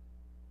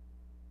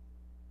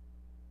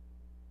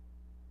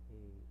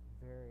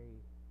a very,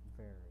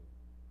 very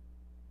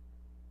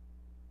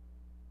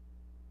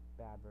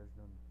bad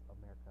version of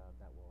America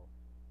that will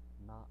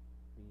not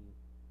be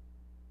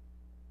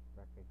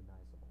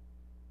recognizable.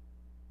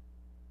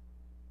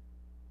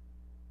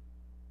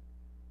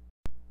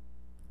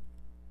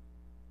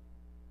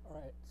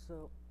 Alright,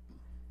 so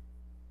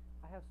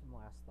I have some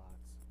last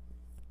thoughts.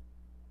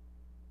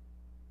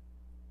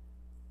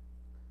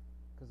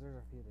 Because there's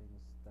a few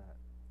things that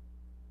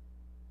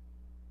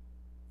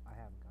I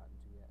haven't gotten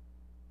to yet.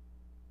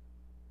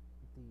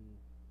 The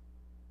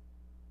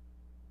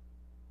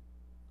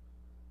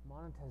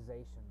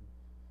monetization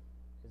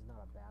is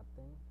not a bad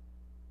thing.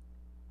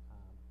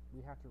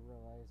 We have to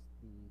realize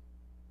the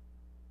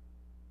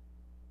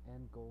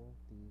end goal,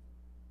 the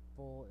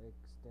full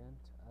extent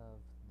of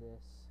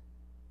this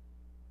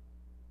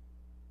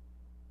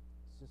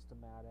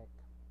systematic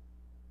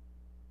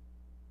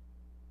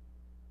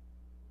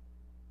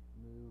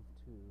move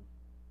to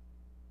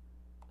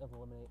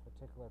eliminate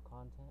particular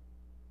content.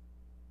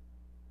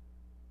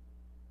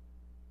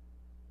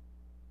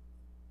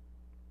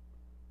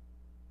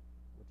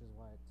 Which is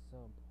why it's so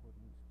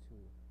important to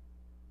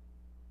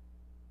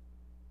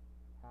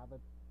have a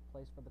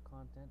place for the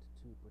content,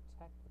 to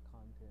protect the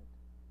content.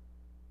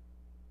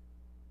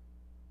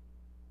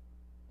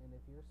 And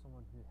if you're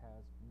someone who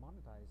has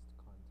monetized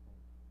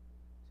content,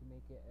 to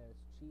make it as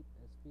cheap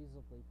as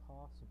feasibly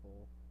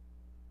possible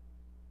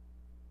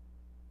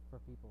for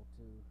people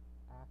to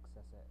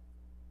access it.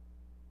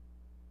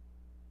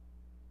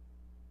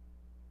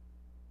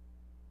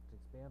 To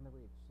expand the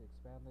reach, to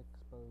expand the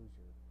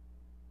exposure,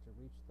 to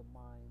reach the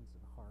minds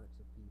and hearts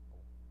of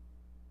people.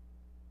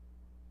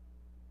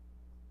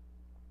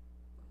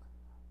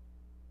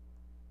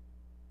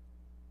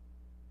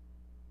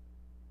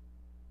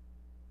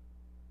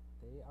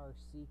 They are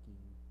seeking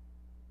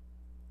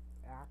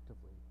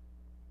actively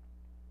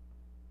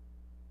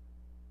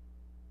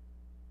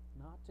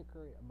not to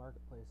create a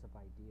marketplace of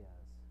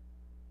ideas,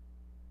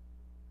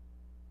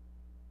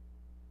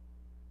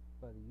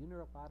 but a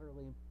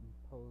unilaterally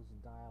imposed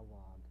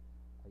dialogue,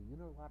 a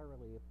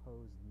unilaterally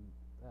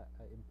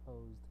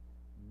imposed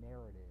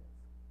narrative.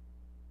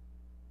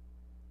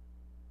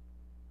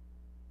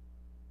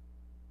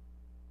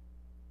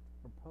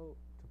 To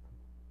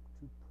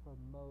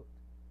promote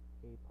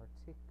a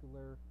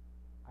particular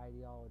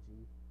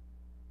ideology,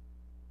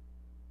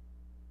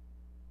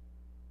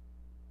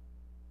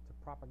 to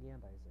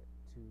propagandize it,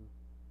 to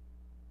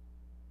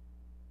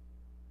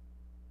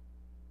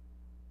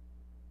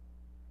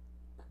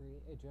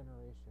create a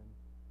generation,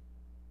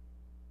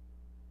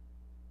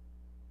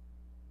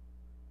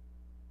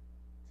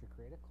 to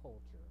create a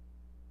culture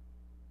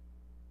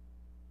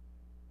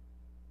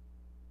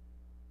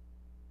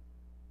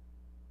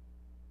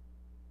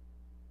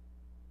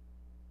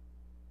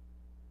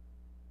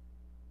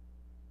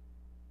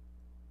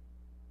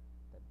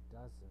that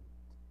doesn't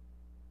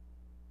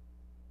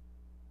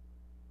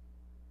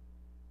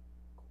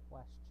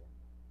question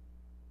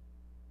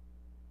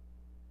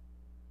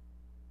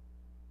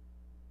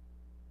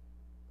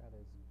that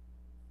is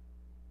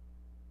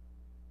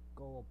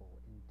gullible,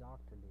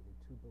 indoctrinated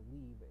to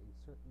believe a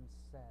certain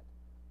set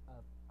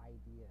of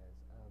ideas,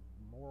 of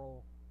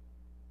moral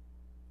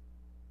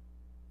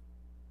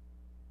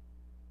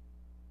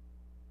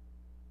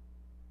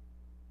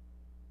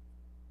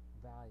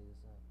values,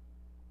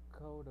 a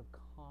code of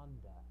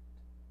conduct.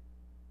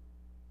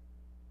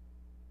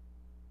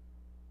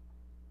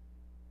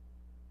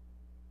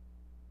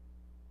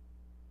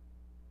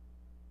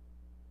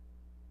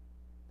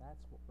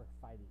 That's what we're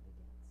fighting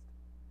against.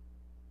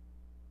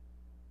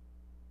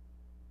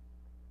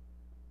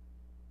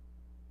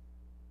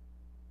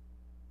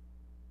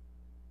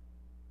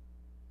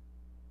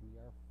 We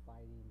are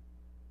fighting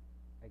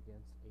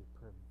against a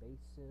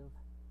pervasive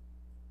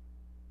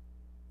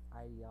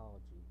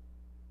ideology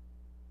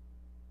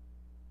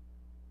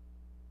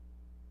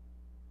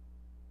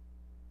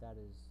that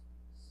is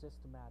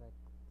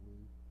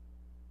systematically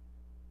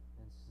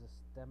and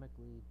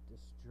systemically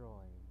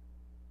destroying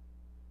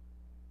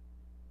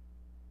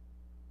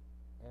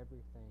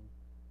everything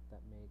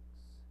that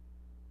makes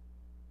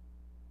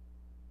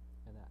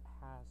and that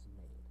has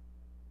made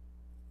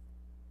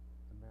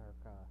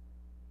America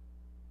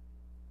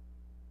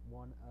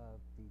one of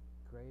the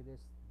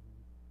greatest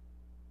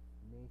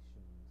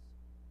nations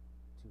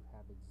to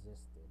have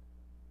existed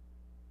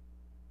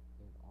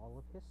in all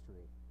of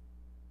history.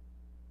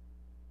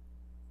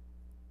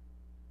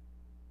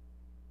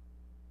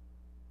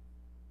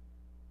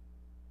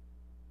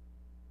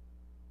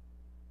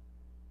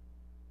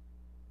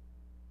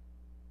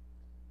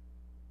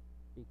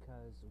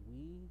 Because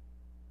we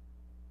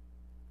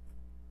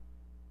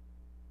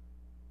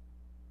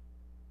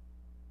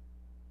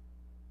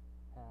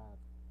have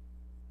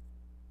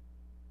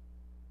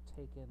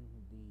taken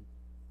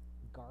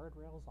the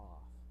guardrails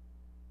off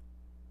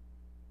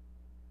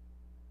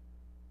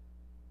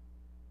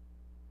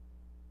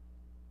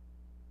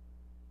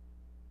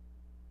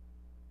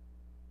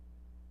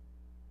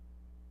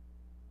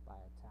by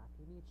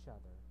attacking each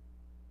other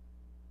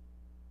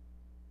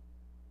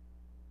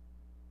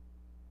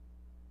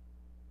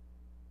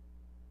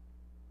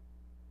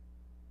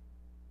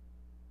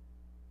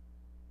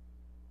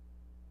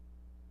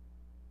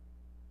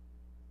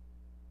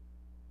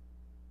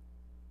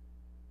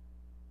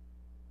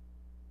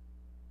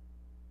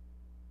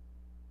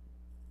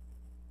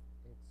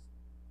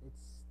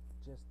it's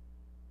just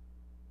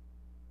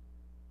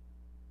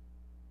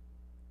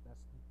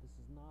this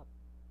is not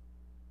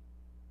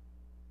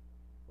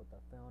what the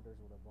founders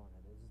would have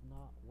wanted. This is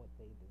not what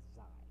they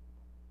designed.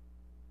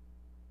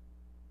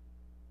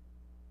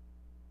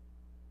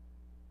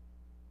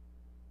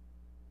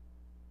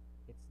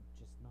 It's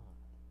just not.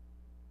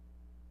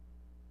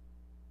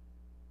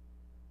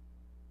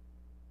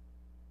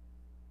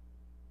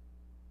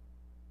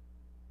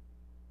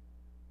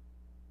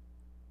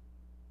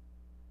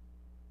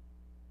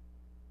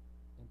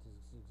 And to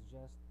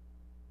suggest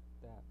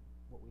that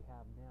what we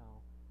have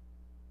now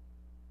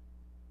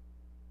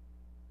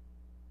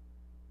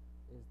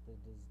is the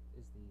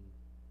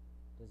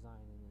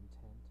design and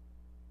intent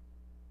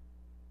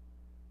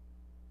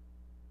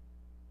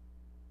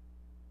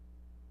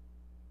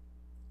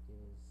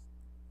is,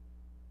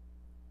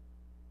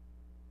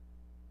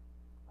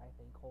 I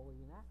think, wholly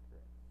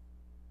inaccurate.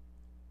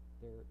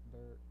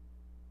 They're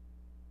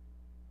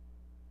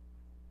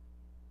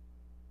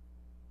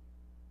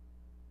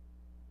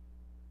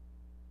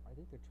I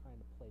think they're trying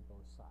to play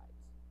both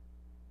sides.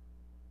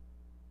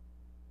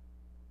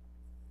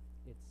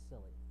 It's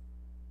silly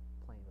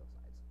playing both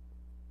sides.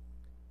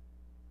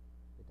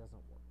 It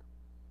doesn't work.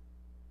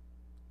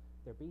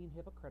 They're being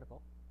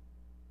hypocritical.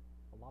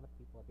 A lot of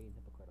people are being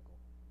hypocritical.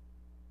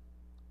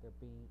 They're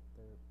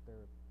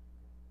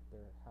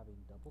having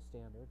double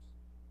standards.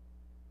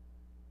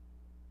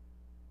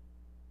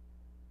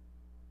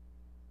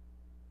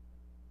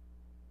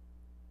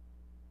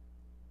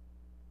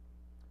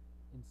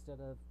 Instead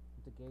of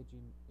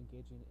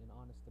engaging in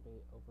honest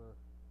debate over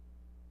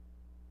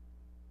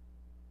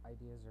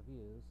ideas or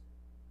views,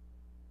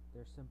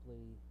 they're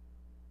simply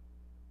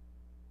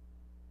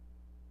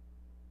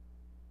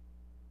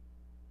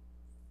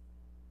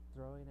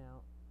throwing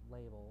out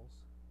labels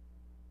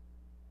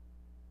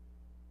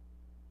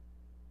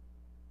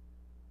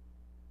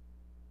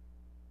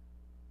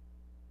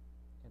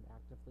and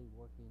actively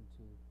working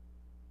to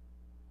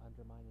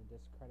undermine and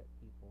discredit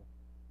people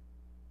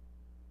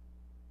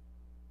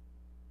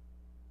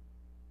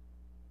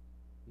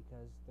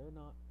because they're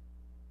not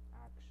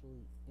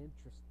actually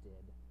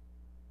interested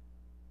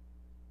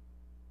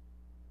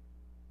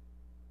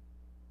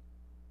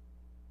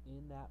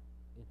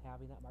in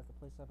having that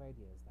marketplace of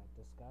ideas, that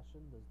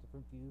discussion, those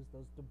different views,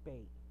 those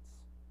debates.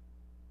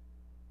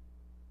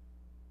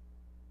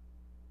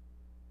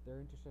 They're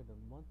interested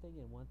in one thing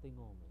and one thing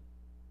only: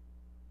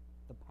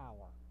 the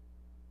power.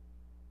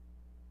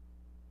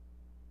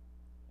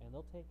 And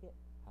they'll take it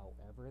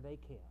however they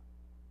can.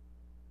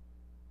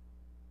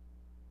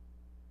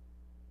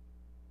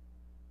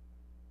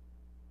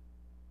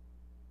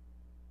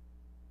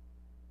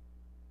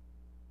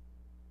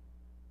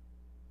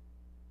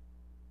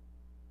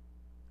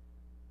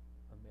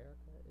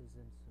 America is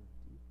in some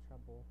deep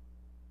trouble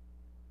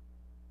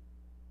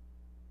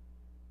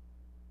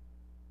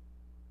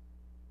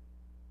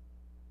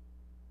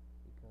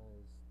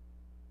because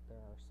there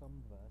are some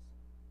of us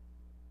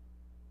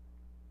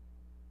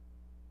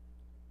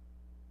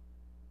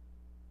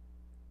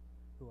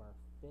who are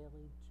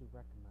failing to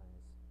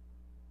recognize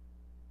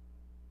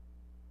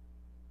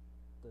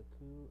the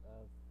coup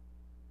of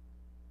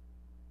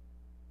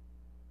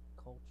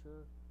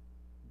culture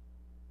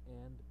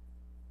and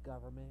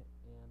government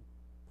and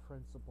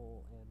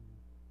principle and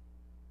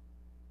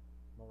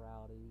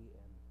morality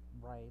and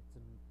rights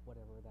and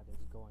whatever that is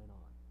going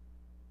on.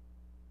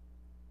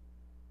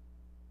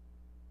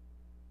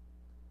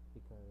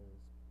 Because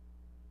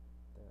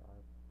there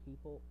are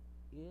people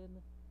in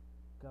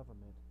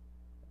government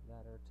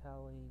that are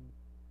telling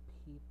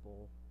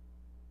people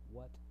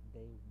what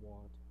they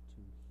want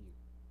to hear.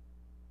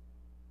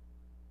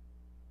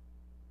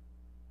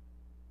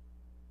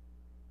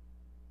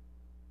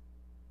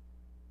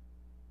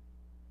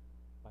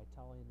 By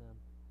telling them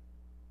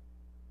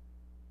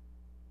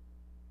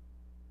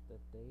that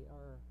they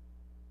are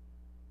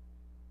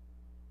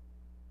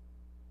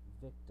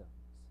victims,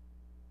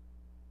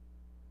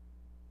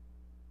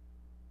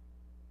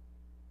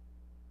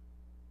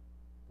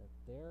 that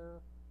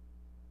their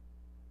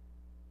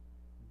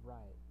rights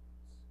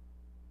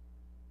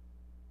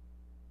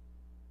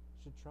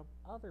should trump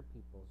other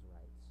people's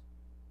rights.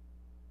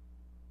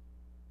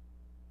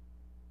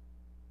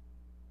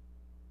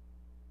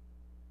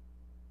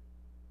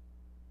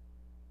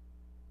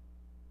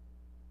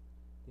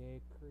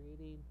 They're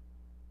creating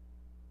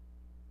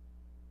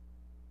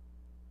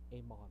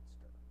a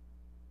monster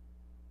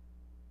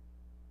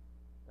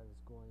that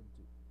is going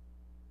to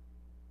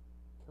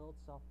kill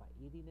itself by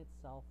eating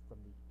itself from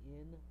the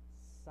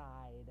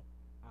inside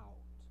out.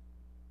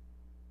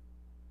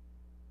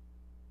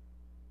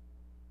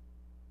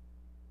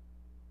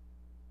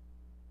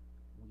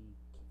 We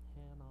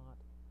cannot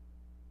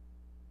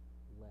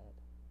let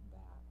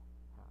that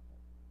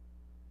happen.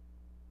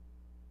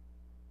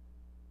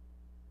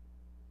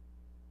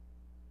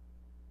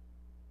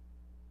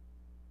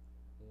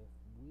 If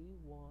we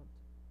want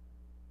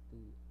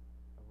the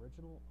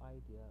original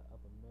idea of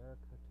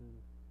America to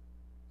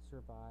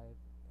survive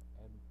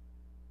and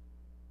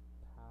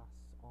pass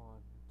on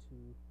to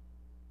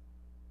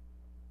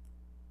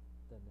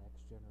the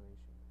next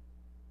generation,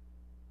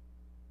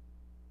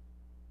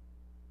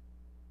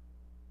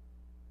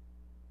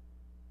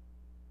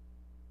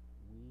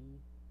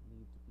 we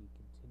need to be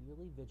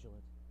continually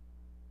vigilant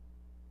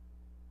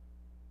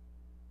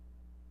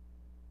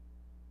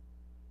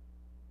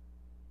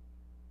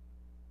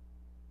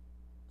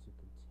to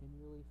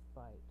continually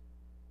fight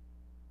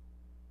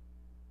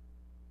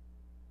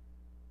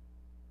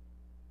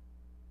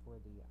for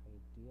the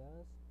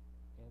ideas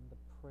and the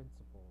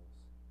principles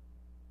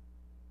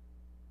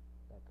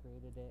that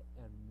created it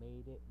and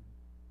made it